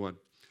 9:31.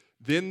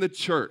 Then the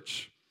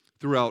church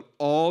throughout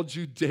all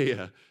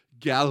Judea,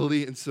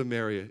 Galilee, and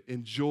Samaria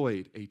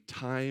enjoyed a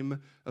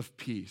time of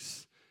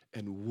peace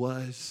and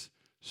was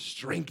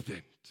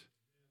strengthened.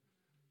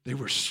 They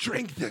were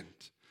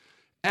strengthened.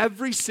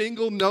 Every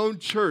single known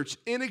church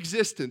in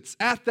existence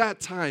at that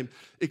time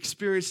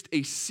experienced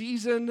a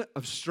season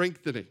of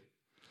strengthening,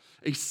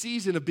 a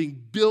season of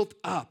being built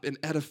up and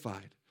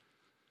edified.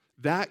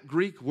 That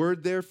Greek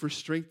word there for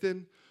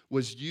strengthen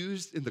was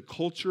used in the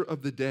culture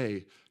of the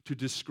day to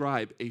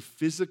describe a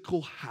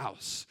physical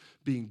house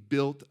being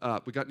built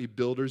up. We got any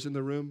builders in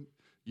the room?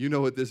 You know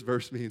what this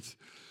verse means.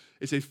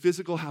 It's a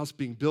physical house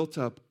being built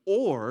up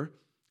or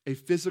a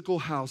physical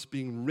house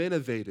being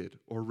renovated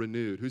or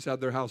renewed. Who's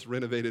had their house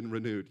renovated and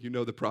renewed? You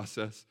know the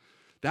process.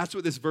 That's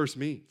what this verse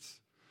means.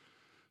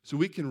 So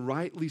we can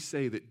rightly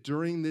say that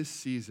during this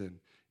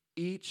season,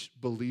 each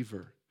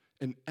believer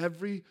in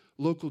every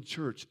local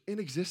church in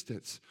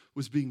existence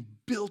was being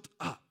built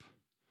up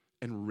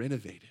and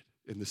renovated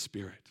in the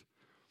Spirit.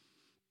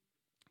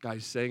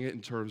 Guys, saying it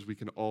in terms we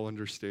can all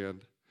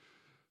understand,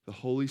 the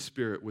Holy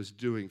Spirit was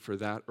doing for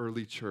that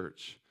early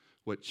church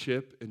what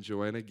Chip and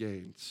Joanna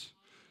Gaines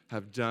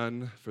have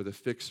done for the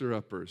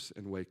fixer-uppers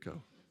in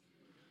Waco.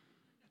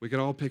 We can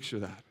all picture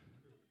that.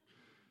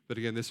 But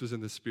again, this was in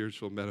the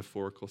spiritual,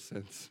 metaphorical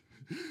sense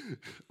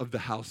of the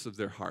house of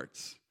their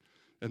hearts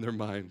and their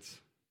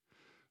minds.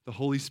 The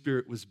Holy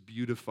Spirit was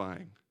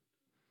beautifying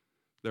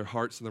their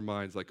hearts and their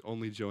minds like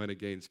only Joanna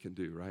Gaines can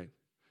do, right?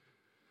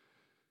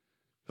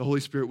 The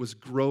Holy Spirit was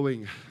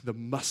growing the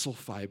muscle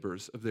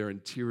fibers of their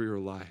interior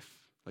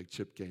life like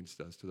Chip Gaines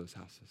does to those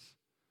houses.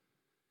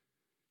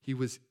 He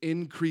was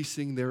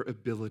increasing their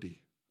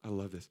ability. I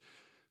love this.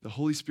 The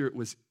Holy Spirit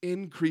was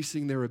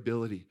increasing their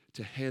ability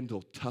to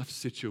handle tough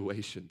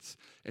situations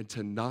and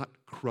to not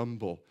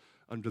crumble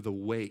under the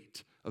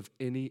weight of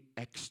any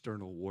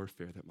external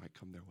warfare that might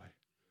come their way.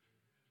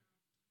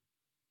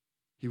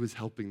 He was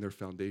helping their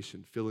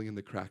foundation, filling in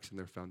the cracks in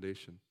their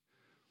foundation.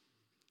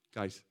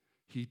 Guys,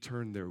 he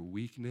turned their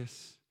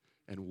weakness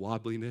and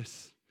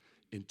wobbliness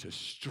into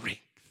strength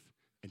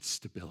and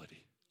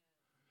stability.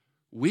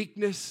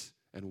 Weakness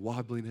and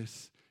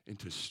wobbliness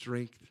into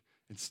strength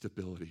and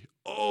stability.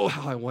 Oh,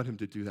 how I want him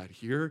to do that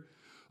here.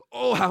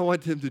 Oh, how I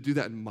want him to do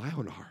that in my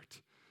own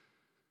heart.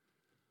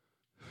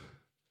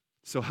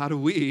 So how do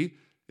we,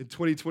 in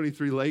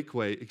 2023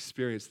 Lakeway,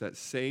 experience that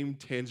same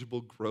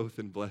tangible growth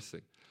and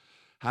blessing?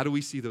 How do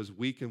we see those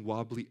weak and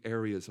wobbly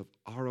areas of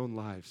our own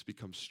lives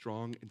become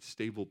strong and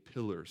stable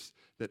pillars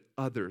that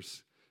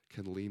others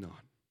can lean on?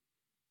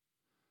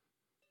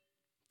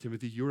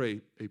 Timothy, you're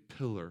a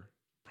pillar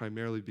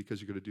primarily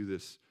because you're going to do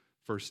this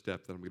first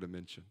step that I'm going to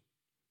mention.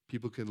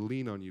 People can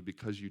lean on you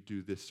because you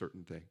do this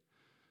certain thing.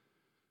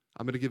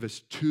 I'm going to give us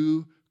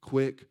 2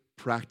 quick,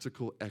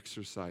 practical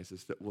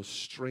exercises that will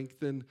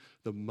strengthen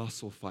the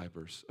muscle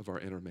fibers of our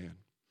inner man.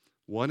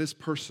 One is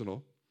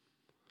personal.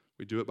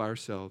 We do it by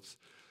ourselves.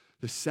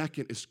 The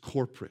second is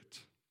corporate.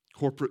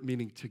 Corporate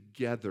meaning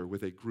together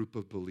with a group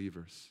of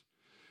believers.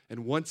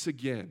 And once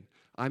again,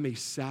 I'm a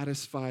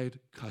satisfied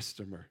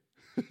customer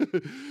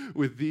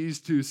with these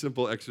 2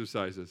 simple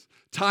exercises.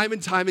 Time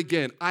and time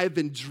again, I've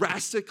been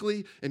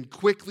drastically and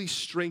quickly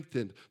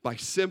strengthened by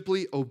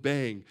simply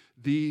obeying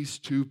these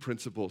 2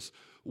 principles,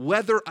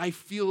 whether I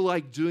feel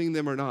like doing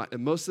them or not.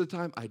 And most of the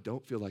time, I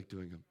don't feel like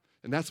doing them.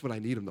 And that's when I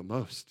need them the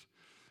most.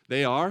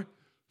 They are,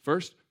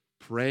 first,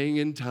 praying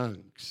in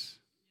tongues.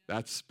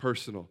 That's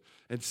personal.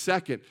 And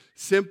second,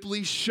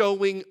 simply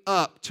showing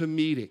up to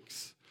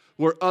meetings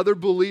where other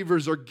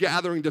believers are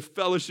gathering to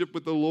fellowship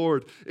with the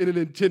Lord in an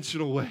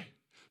intentional way.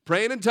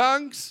 Praying in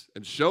tongues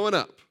and showing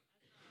up.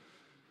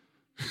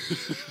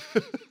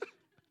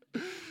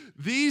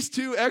 These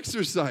 2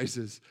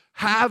 exercises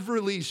have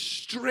released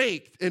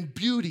strength and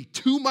beauty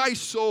to my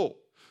soul,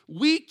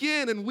 week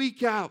in and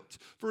week out,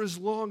 for as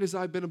long as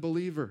I've been a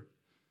believer.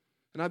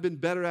 And I've been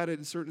better at it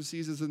in certain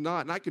seasons than not,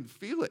 and I can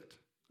feel it.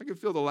 I can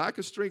feel the lack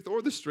of strength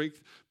or the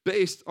strength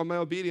based on my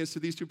obedience to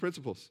these 2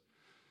 principles.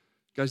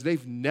 Guys,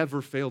 they've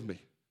never failed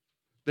me.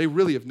 They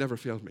really have never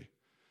failed me.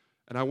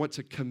 And I want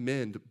to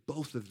commend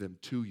both of them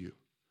to you.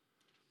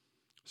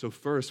 So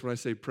first, when I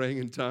say praying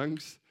in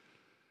tongues,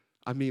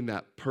 I mean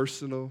that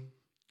personal,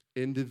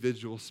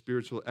 individual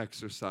spiritual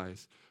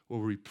exercise where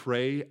we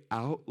pray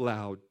out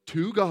loud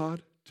to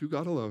God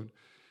alone,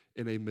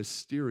 in a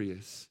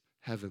mysterious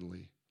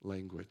heavenly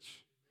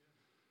language.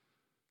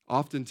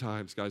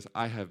 Oftentimes, guys,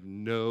 I have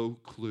no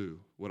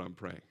clue what I'm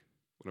praying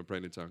when I'm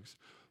praying in tongues.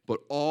 But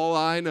all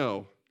I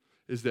know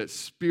is that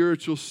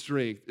spiritual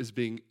strength is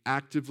being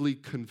actively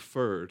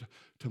conferred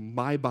to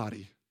my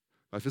body,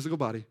 my physical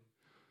body,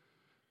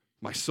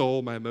 my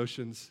soul, my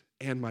emotions,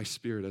 and my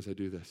spirit as I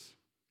do this.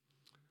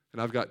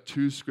 And I've got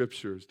two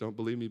scriptures. Don't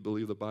believe me,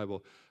 believe the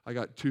Bible. I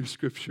got two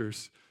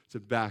scriptures to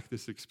back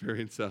this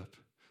experience up.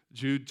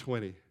 Jude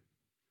 20.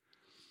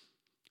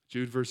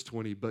 Jude verse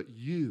 20. But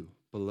you,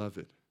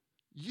 beloved,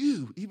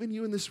 you, even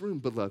you in this room,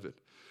 beloved,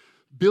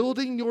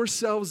 building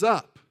yourselves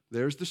up,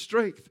 there's the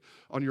strength,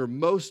 on your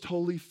most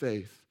holy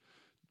faith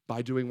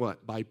by doing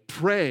what? By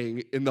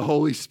praying in the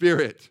Holy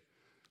Spirit.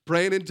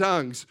 Praying in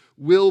tongues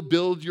will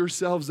build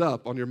yourselves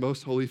up on your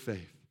most holy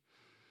faith.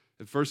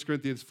 And 1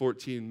 Corinthians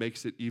 14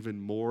 makes it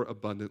even more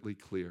abundantly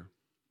clear.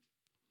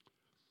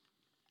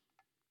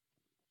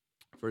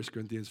 1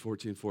 Corinthians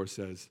 14:4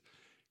 says,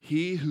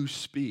 he who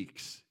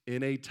speaks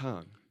in a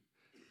tongue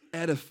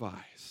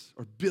edifies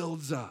or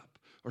builds up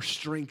or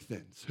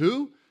strengthens.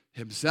 Who?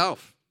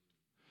 Himself.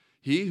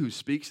 He who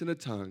speaks in a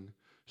tongue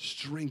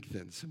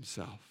strengthens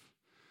himself.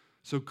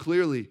 So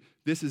clearly,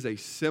 this is a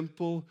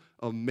simple,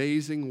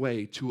 amazing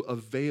way to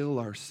avail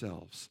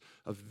ourselves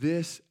of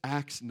this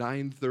Acts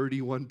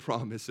 9:31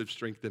 promise of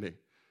strengthening.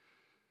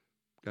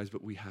 Guys,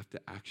 but we have to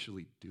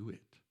actually do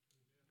it.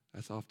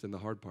 That's often the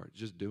hard part,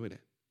 just doing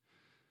it.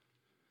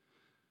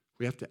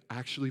 We have to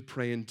actually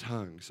pray in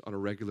tongues on a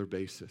regular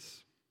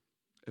basis.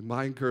 And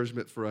my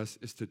encouragement for us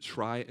is to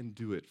try and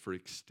do it for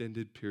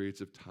extended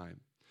periods of time.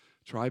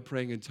 Try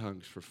praying in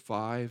tongues for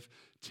 5,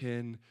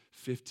 10,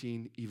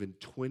 15, even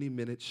 20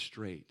 minutes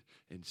straight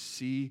and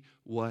see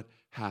what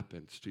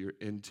happens to your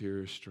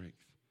interior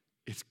strength.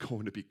 It's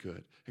going to be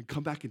good. And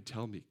come back and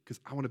tell me, because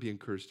I want to be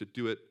encouraged to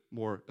do it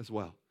more as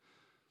well.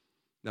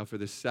 Now, for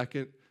the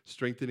second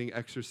strengthening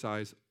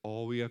exercise,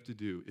 all we have to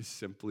do is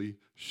simply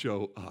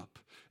show up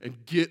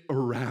and get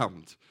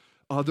around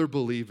other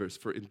believers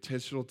for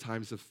intentional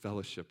times of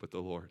fellowship with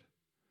the Lord.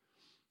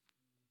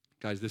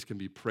 Guys, this can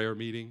be prayer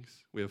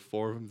meetings. We have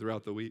 4 of them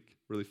throughout the week,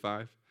 really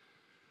 5.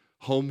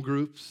 Home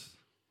groups,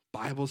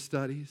 Bible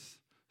studies,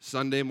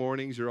 Sunday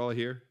mornings, you're all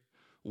here.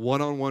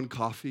 One-on-one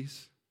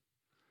coffees,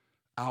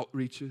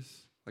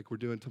 outreaches, like we're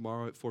doing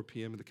tomorrow at 4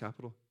 p.m. at the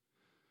Capitol,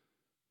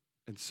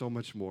 and so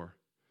much more.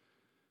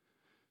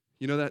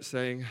 You know that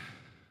saying,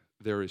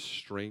 there is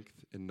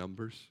strength in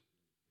numbers?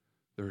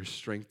 There is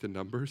strength in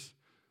numbers.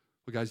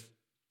 Well, guys,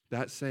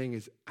 that saying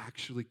is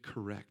actually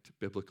correct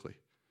biblically.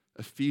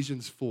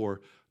 Ephesians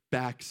 4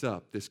 backs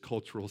up this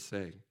cultural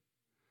saying.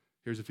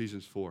 Here's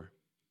Ephesians 4.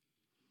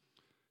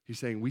 He's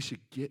saying we should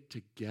get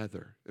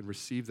together and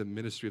receive the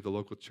ministry of the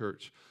local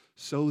church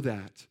so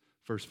that,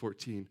 verse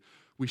 14,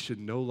 we should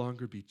no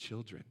longer be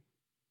children.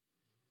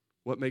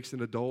 What makes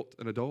an adult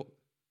an adult?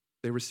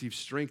 They receive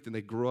strength and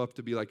they grow up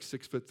to be like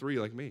 6'3"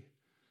 like me.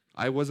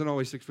 I wasn't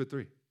always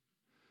 6'3".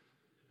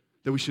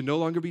 That we should no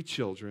longer be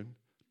children,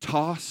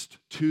 tossed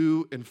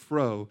to and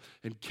fro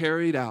and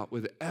carried about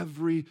with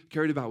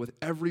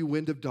every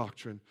wind of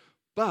doctrine,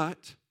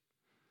 but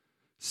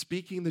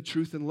speaking the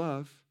truth in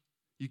love.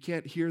 You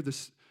can't hear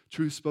this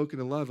truth spoken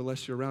in love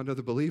unless you're around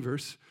other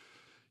believers.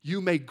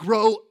 You may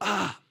grow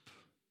up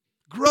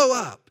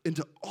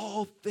into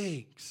all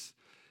things,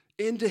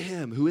 into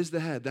him who is the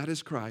head, that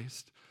is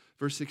Christ.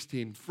 Verse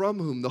 16, from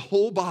whom the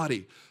whole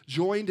body,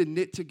 joined and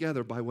knit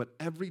together by what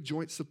every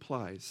joint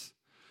supplies,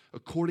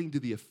 according to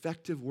the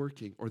effective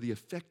working or the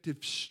effective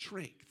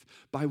strength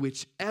by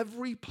which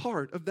every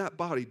part of that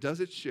body does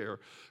its share,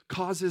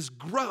 causes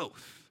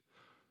growth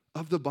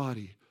of the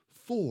body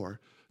for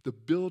the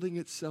building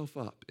itself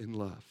up in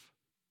love.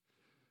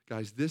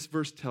 Guys, this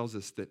verse tells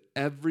us that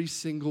every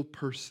single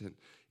person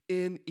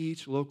in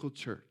each local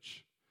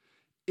church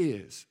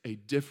is a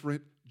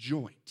different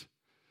joint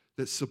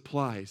that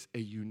supplies a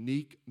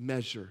unique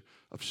measure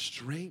of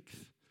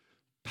strength,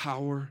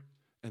 power,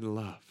 and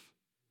love.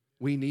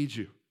 We need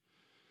you.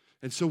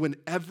 And so when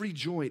every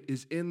joint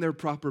is in their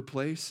proper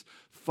place,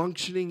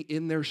 functioning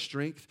in their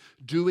strength,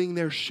 doing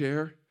their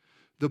share,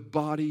 the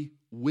body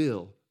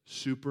will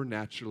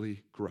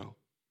supernaturally grow.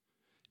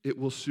 It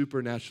will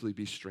supernaturally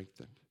be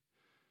strengthened.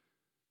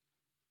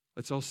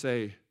 Let's all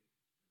say,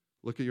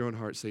 look at your own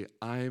heart, say,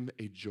 I'm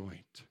a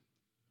joint.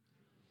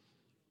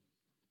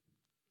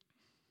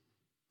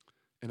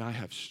 And I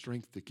have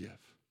strength to give.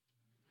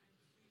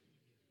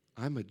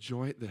 I'm a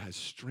joint that has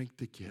strength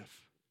to give.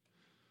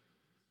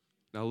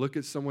 Now look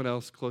at someone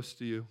else close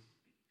to you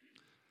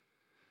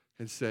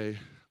and say,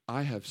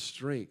 I have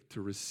strength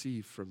to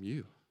receive from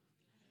you.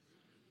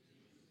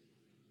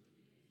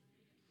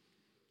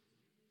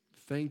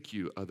 Thank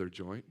you, other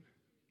joint.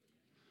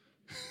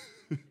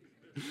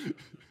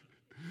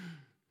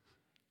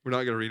 We're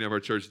not going to rename our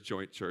church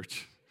Joint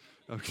Church.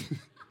 Okay.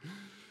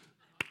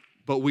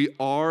 But we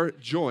are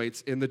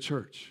joints in the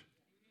church,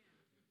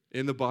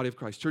 in the body of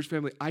Christ. Church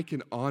family, I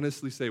can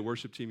honestly say,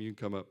 worship team, you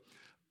can come up.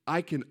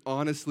 I can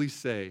honestly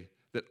say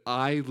that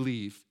I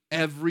leave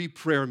every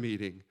prayer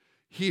meeting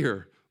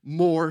here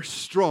more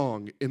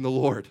strong in the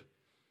Lord.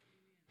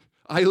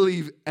 I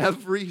leave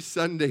every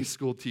Sunday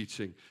school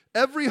teaching,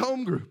 every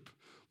home group,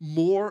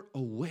 more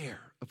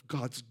aware of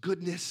God's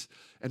goodness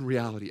and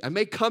reality. I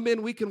may come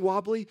in weak and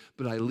wobbly,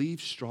 but I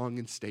leave strong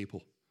and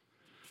stable.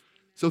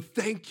 So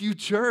thank you,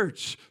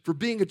 church, for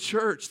being a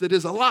church that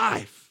is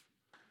alive.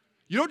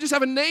 You don't just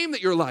have a name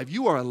that you're alive.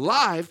 You are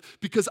alive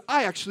because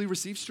I actually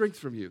receive strength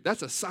from you.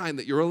 That's a sign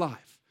that you're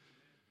alive.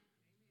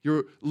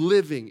 You're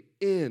living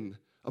in,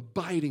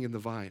 abiding in the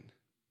vine.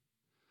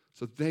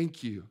 So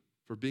thank you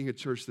for being a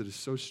church that is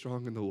so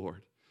strong in the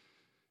Lord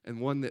and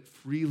one that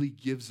freely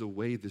gives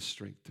away this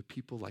strength to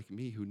people like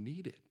me who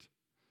need it.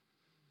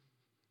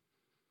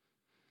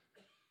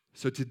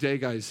 So today,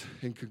 guys,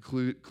 in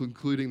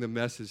concluding the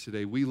message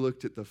today, we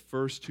looked at the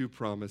first two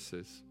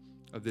promises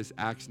of this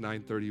Acts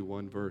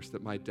 9:31 verse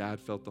that my dad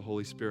felt the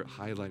Holy Spirit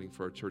highlighting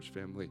for our church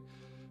family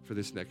for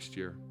this next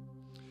year.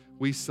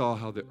 We saw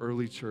how the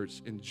early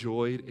church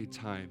enjoyed a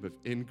time of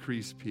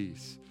increased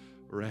peace,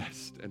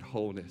 rest, and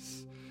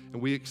wholeness.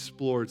 And we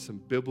explored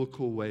some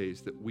biblical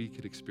ways that we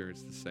could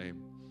experience the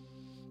same.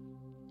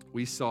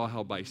 We saw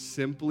how by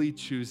simply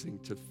choosing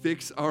to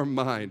fix our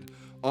mind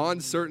on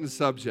certain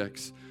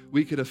subjects,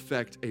 we could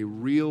affect a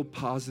real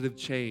positive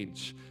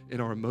change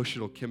in our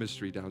emotional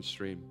chemistry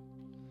downstream.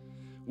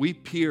 We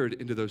peered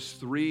into those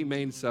three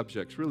main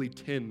subjects, really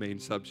 10 main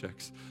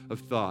subjects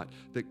of thought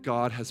that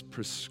God has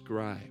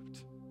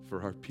prescribed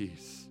for our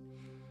peace.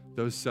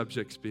 Those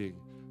subjects being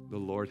the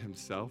Lord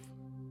himself,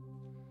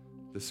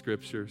 the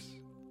scriptures,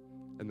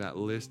 and that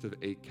list of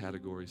 8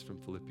 categories from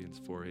Philippians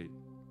 4:8.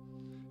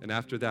 And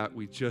after that,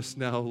 we just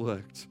now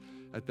looked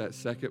at that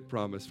second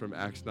promise from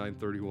Acts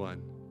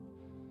 9:31.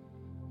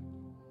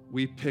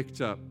 We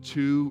picked up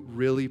 2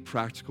 really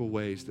practical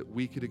ways that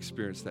we could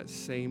experience that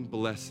same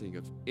blessing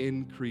of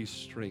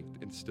increased strength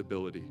and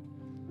stability.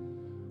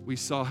 We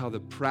saw how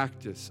the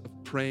practice of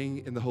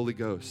praying in the Holy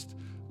Ghost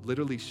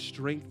literally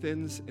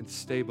strengthens and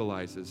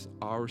stabilizes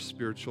our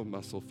spiritual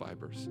muscle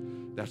fibers.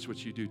 That's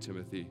what you do,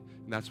 Timothy,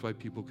 and that's why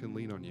people can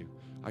lean on you.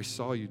 I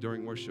saw you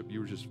during worship.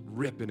 You were just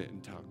ripping it in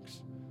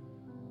tongues,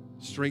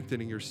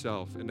 strengthening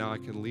yourself, and now I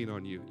can lean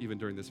on you even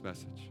during this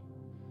message.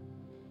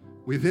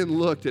 We then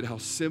looked at how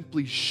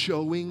simply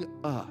showing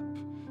up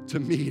to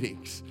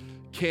meetings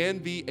can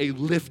be a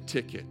lift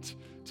ticket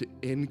to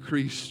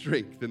increase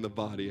strength in the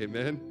body,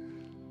 amen?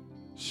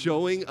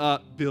 Showing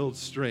up builds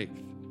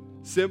strength.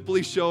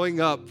 Simply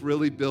showing up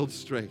really builds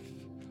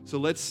strength. So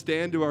let's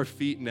stand to our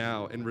feet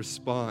now and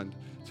respond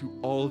to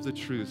all of the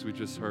truths we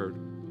just heard.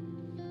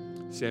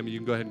 Sammy, you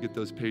can go ahead and get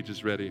those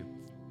pages ready.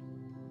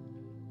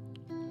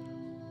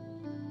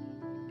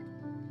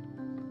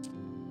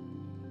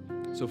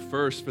 So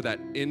first, for that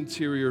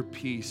interior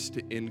peace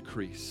to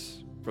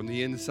increase from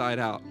the inside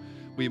out,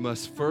 we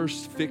must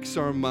first fix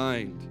our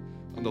mind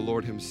on the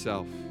Lord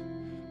himself.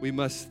 We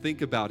must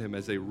think about him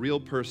as a real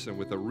person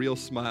with a real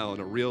smile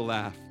and a real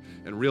laugh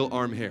and real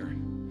arm hair.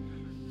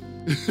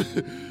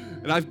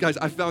 And I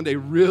found a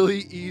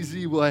really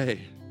easy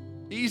way,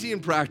 easy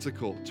and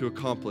practical, to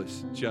accomplish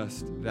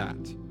just that.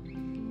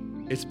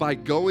 It's by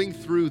going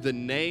through the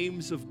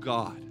names of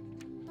God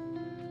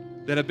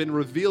that have been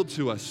revealed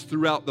to us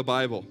throughout the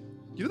Bible.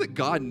 You know that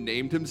God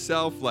named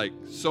himself like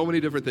so many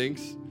different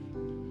things?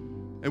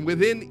 And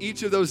within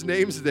each of those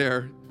names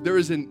there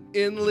is an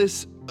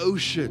endless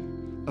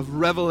ocean of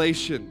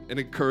revelation and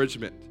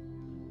encouragement.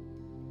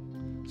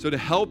 So to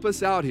help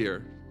us out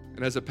here,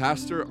 and as a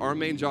pastor, our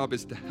main job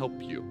is to help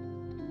you,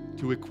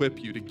 to equip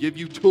you, to give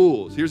you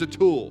tools. Here's a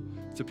tool.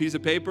 It's a piece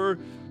of paper,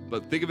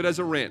 but think of it as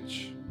a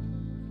wrench.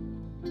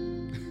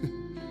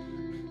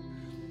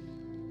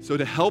 So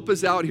to help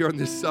us out here on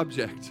this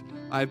subject,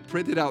 I've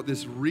printed out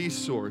this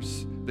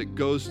resource that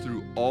goes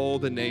through all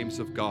the names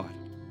of God.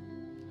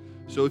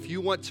 So if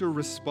you want to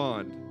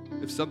respond,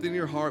 if something in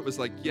your heart was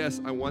like,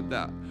 yes, I want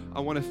that. I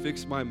want to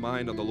fix my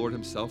mind on the Lord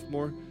himself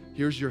more,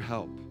 here's your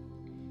help.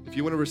 If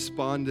you want to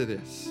respond to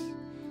this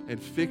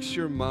and fix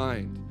your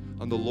mind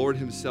on the Lord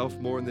himself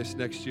more in this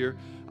next year,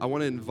 I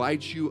want to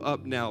invite you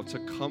up now to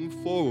come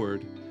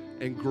forward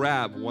and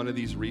grab one of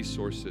these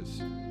resources.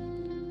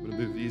 I'm going to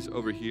move these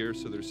over here.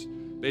 So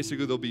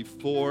there'll be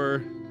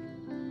 4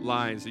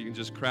 lines that you can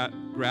just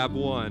grab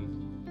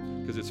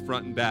one because it's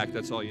front and back.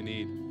 That's all you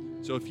need.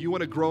 So if you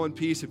want to grow in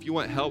peace, if you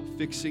want help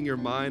fixing your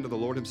mind on the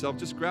Lord himself,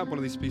 just grab one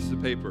of these pieces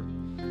of paper.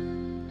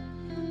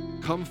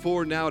 Come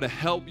forward now to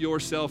help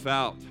yourself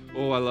out.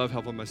 Oh, I love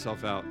helping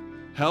myself out.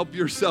 Help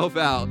yourself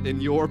out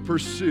in your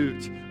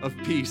pursuit of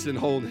peace and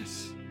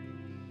wholeness.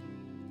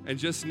 And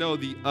just know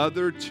the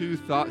other 2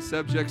 thought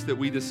subjects that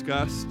we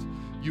discussed,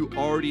 you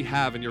already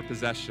have in your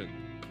possession.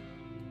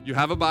 You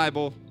have a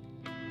Bible,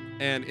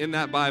 and in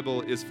that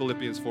Bible is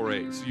Philippians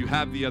 4:8. So you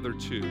have the other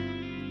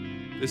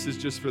 2. This is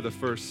just for the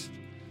first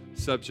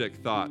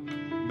subject thought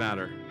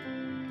matter.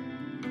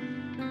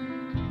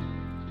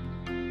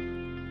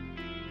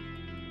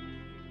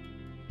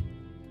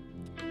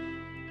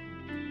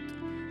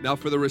 Now,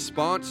 for the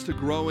response to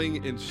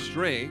growing in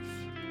strength,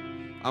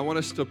 I want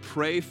us to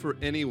pray for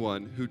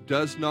anyone who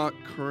does not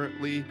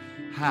currently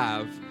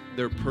have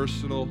their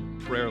personal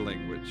prayer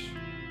language.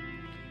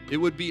 It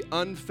would be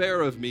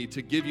unfair of me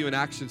to give you an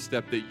action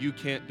step that you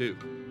can't do.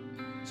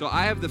 So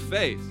I have the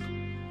faith.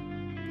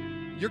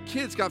 Your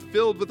kids got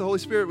filled with the Holy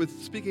Spirit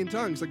with speaking in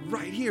tongues, like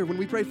right here when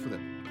we prayed for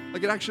them.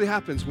 Like it actually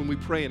happens when we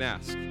pray and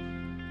ask.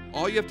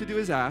 All you have to do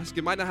is ask.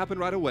 It might not happen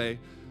right away,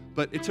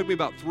 but it took me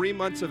about 3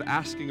 months of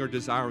asking or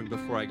desiring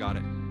before I got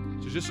it.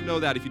 So just know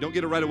that if you don't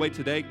get it right away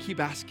today, keep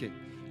asking,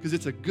 because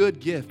it's a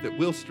good gift that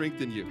will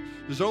strengthen you.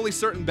 There's only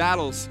certain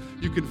battles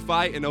you can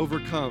fight and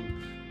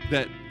overcome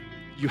that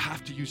you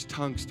have to use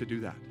tongues to do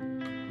that.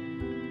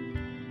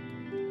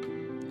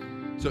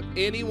 So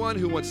anyone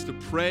who wants to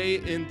pray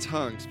in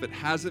tongues but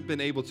hasn't been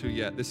able to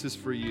yet, this is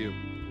for you.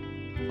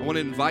 I want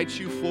to invite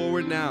you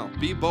forward now.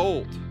 Be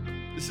bold.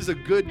 This is a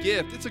good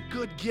gift. It's a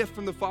good gift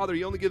from the Father.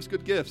 He only gives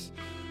good gifts.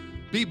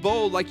 Be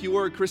bold like you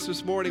were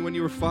Christmas morning when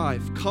you were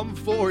 5. Come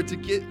forward to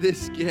get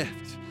this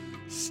gift.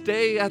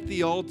 Stay at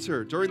the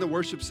altar during the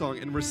worship song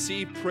and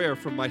receive prayer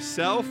from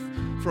myself,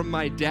 from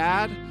my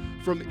dad,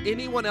 from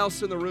anyone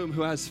else in the room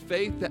who has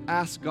faith to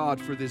ask God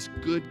for this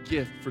good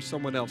gift for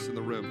someone else in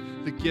the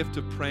room. The gift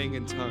of praying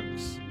in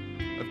tongues,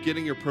 of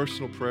getting your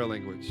personal prayer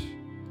language.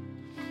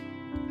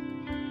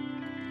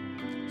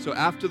 So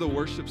after the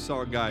worship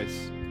song,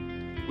 guys,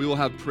 we will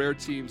have prayer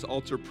teams,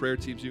 altar prayer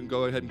teams. You can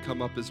go ahead and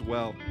come up as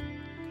well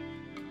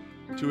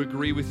to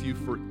agree with you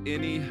for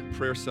any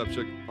prayer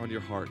subject on your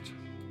heart.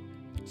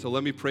 So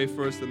let me pray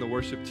first, then the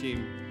worship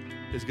team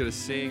is going to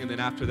sing, and then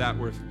after that,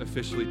 we're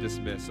officially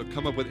dismissed. So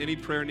come up with any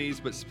prayer needs,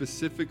 but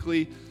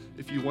specifically,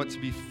 if you want to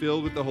be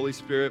filled with the Holy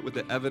Spirit with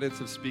the evidence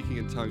of speaking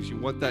in tongues, you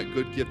want that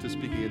good gift of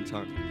speaking in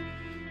tongues.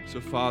 So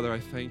Father, I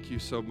thank you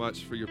so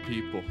much for your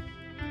people.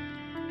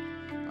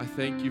 I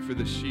thank you for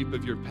the sheep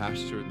of your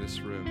pasture in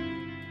this room.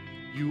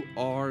 You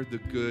are the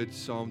good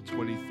Psalm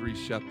 23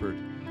 shepherd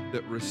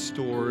that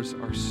restores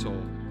our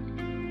soul.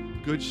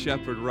 Good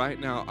Shepherd, right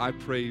now, I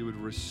pray you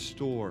would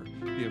restore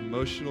the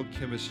emotional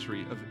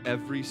chemistry of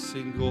every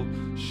single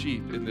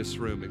sheep in this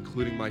room,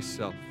 including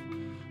myself.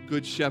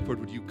 Good Shepherd,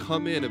 would you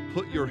come in and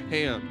put your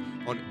hand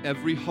on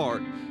every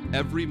heart,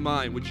 every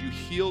mind? Would you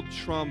heal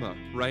trauma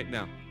right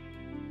now?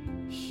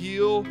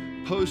 Heal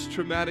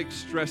post-traumatic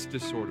stress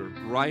disorder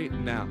right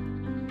now.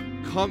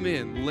 Come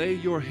in, lay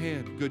your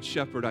hand, Good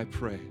Shepherd, I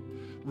pray.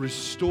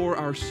 Restore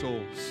our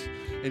souls.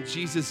 And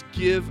Jesus,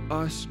 give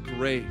us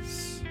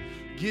grace.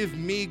 Give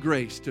me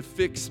grace to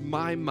fix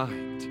my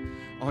mind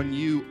on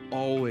you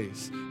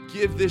always.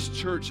 Give this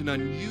church an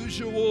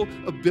unusual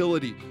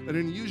ability, an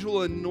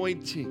unusual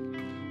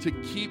anointing to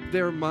keep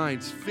their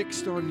minds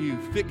fixed on you,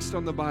 fixed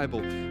on the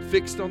Bible,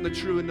 fixed on the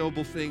true and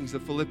noble things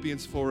of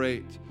Philippians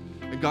 4:8.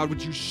 And God,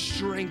 would you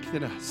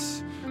strengthen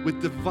us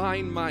with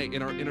divine might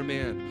in our inner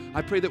man.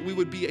 I pray that we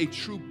would be a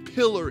true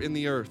pillar in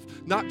the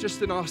earth, not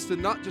just in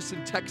Austin, not just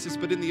in Texas,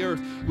 but in the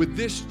earth. Would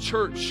this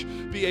church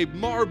be a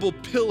marble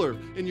pillar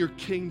in your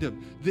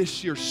kingdom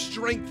this year?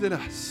 Strengthen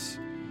us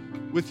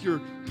with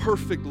your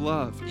perfect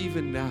love,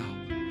 even now.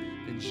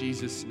 In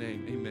Jesus'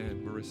 name,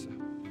 amen. Marissa.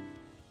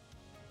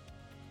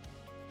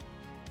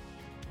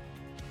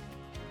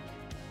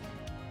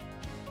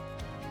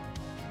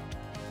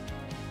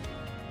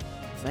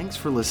 Thanks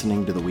for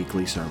listening to the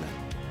weekly sermon.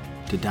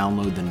 To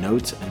download the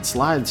notes and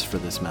slides for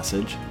this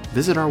message,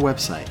 visit our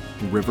website,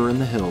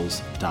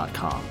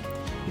 riverinthehills.com.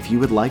 If you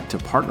would like to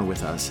partner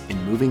with us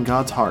in moving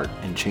God's heart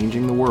and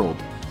changing the world,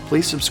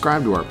 please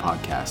subscribe to our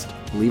podcast,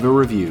 leave a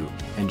review,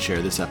 and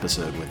share this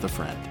episode with a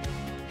friend.